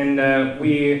market, and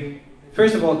we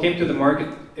first of all came to the market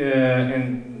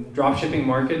in dropshipping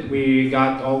market. We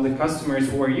got all the customers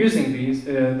who are using these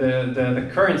the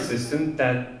current system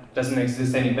that doesn't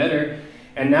exist any better,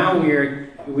 and now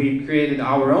we created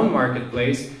our own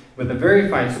marketplace with a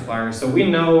verified supplier. So we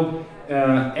know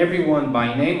everyone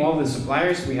by name, all the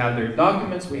suppliers. We have their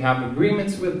documents, we have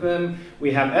agreements with them,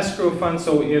 we have escrow funds.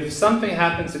 So if something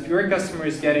happens, if your customer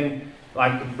is getting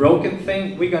like a broken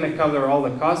thing, we're going to cover all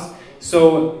the costs.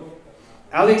 So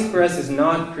AliExpress is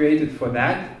not created for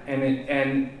that,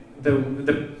 and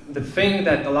the thing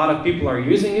that a lot of people are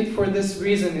using it for this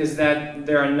reason is that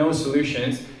there are no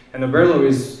solutions, and Oberlo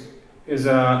is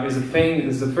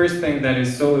the first thing that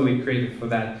is solely created for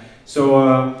that.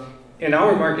 So in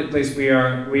our marketplace, we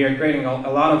are creating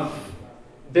a lot of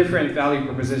different value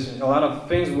propositions, a lot of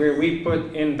things where we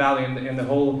put in value in the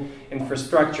whole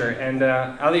infrastructure. And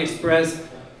AliExpress,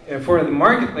 for the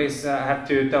marketplace, I have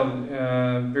to tell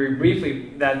very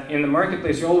briefly that in the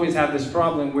marketplace you always have this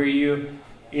problem where you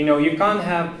can't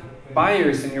have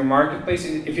buyers in your marketplace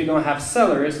if you don't have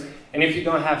sellers, and if you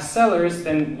don't have sellers,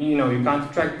 then you can't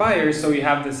attract buyers. So you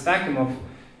have this vacuum of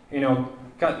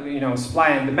supply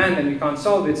and demand, and you can't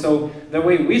solve it. So the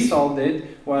way we solved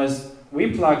it was we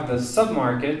plugged the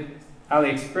sub-market,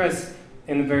 AliExpress,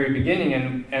 in the very beginning,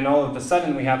 and all of a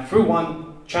sudden we have, through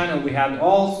one channel, we had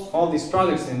all these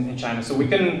products in China. So we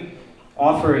couldn't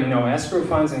offer escrow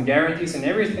funds and guarantees and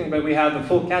everything, but we had the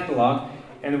full catalog,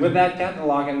 and with that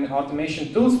catalog and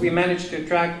automation tools, we managed to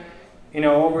attract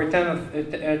over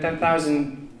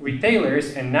 10,000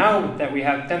 retailers. And now that we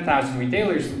have 10,000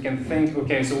 retailers, we can think,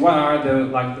 okay, so what are the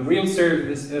real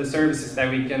services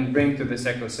that we can bring to this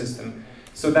ecosystem?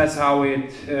 So that's how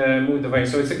it moved away.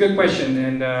 So it's a good question,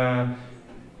 and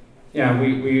yeah,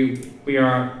 we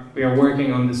are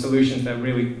working on the solutions that are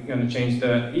really going to change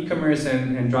the e-commerce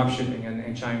and dropshipping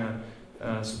in China,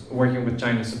 working with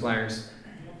Chinese suppliers.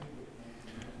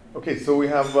 Okay, so we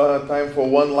have time for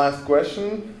one last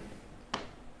question.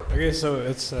 Okay, so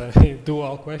it's a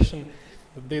dual question,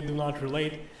 but they do not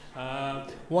relate.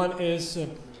 One is,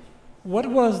 what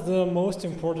was the most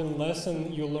important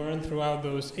lesson you learned throughout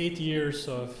those 8 years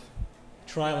of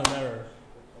trial and error?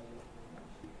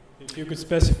 If you could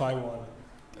specify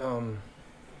one.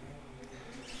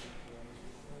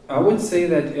 I would say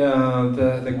that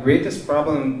the greatest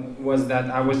problem was that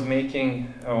I was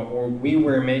making, or we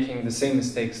were making the same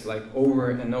mistakes like over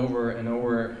and over and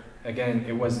over again.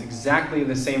 It was exactly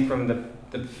the same from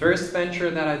the first venture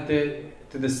that I did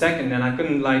to the second, and I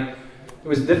couldn't it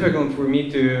was difficult for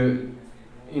me to,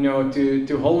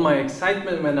 to hold my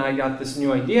excitement when I got this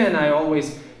new idea, and I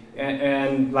always,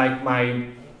 and like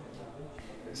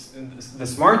the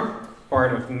smart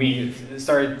part of me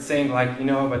started saying like,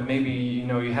 but maybe,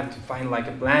 you have to find like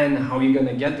a plan how you're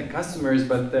gonna get the customers,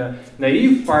 but the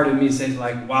naive part of me says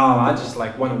like, wow, I just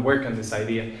like want to work on this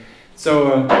idea.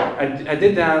 So I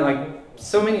did that like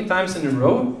so many times in a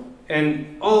row,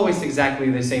 and always exactly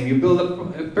the same. You build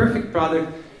a perfect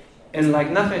product, and like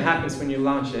nothing happens when you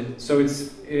launch it. So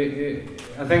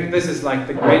I think this is like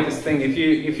the greatest thing. If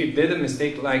you did a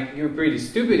mistake, like you're pretty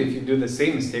stupid if you do the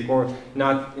same mistake, or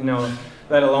not,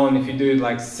 let alone if you do it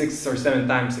like 6 or 7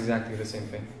 times exactly the same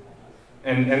thing.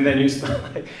 And then you start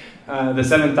like the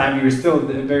 7th time you're still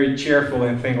very cheerful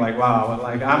and think like, wow,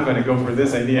 like I'm gonna go for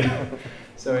this idea.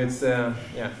 So it's yeah.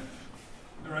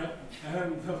 All right.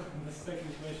 And the second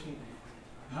question: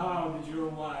 how did your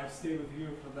wife stay with you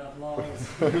for that long?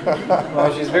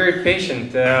 Well, she's a very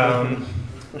patient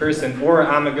person, or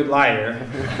I'm a good liar.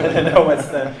 I don't know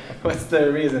what's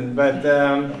the reason, but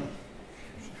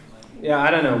yeah,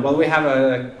 I don't know. Well, we have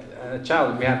a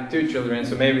child. We have 2 children,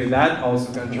 so maybe that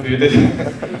also contributed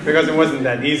because it wasn't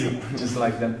that easy, just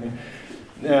like that.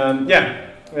 Yeah,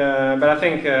 but I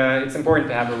think it's important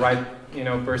to have a right,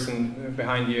 person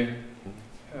behind you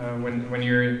when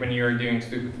you're doing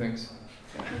stupid things.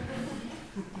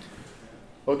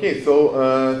 Okay,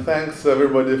 so thanks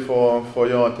everybody for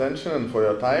your attention and for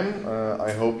your time.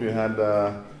 I hope you had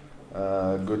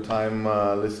a good time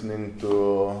listening to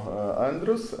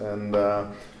Andrius, and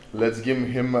let's give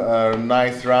him a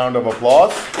nice round of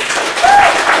applause.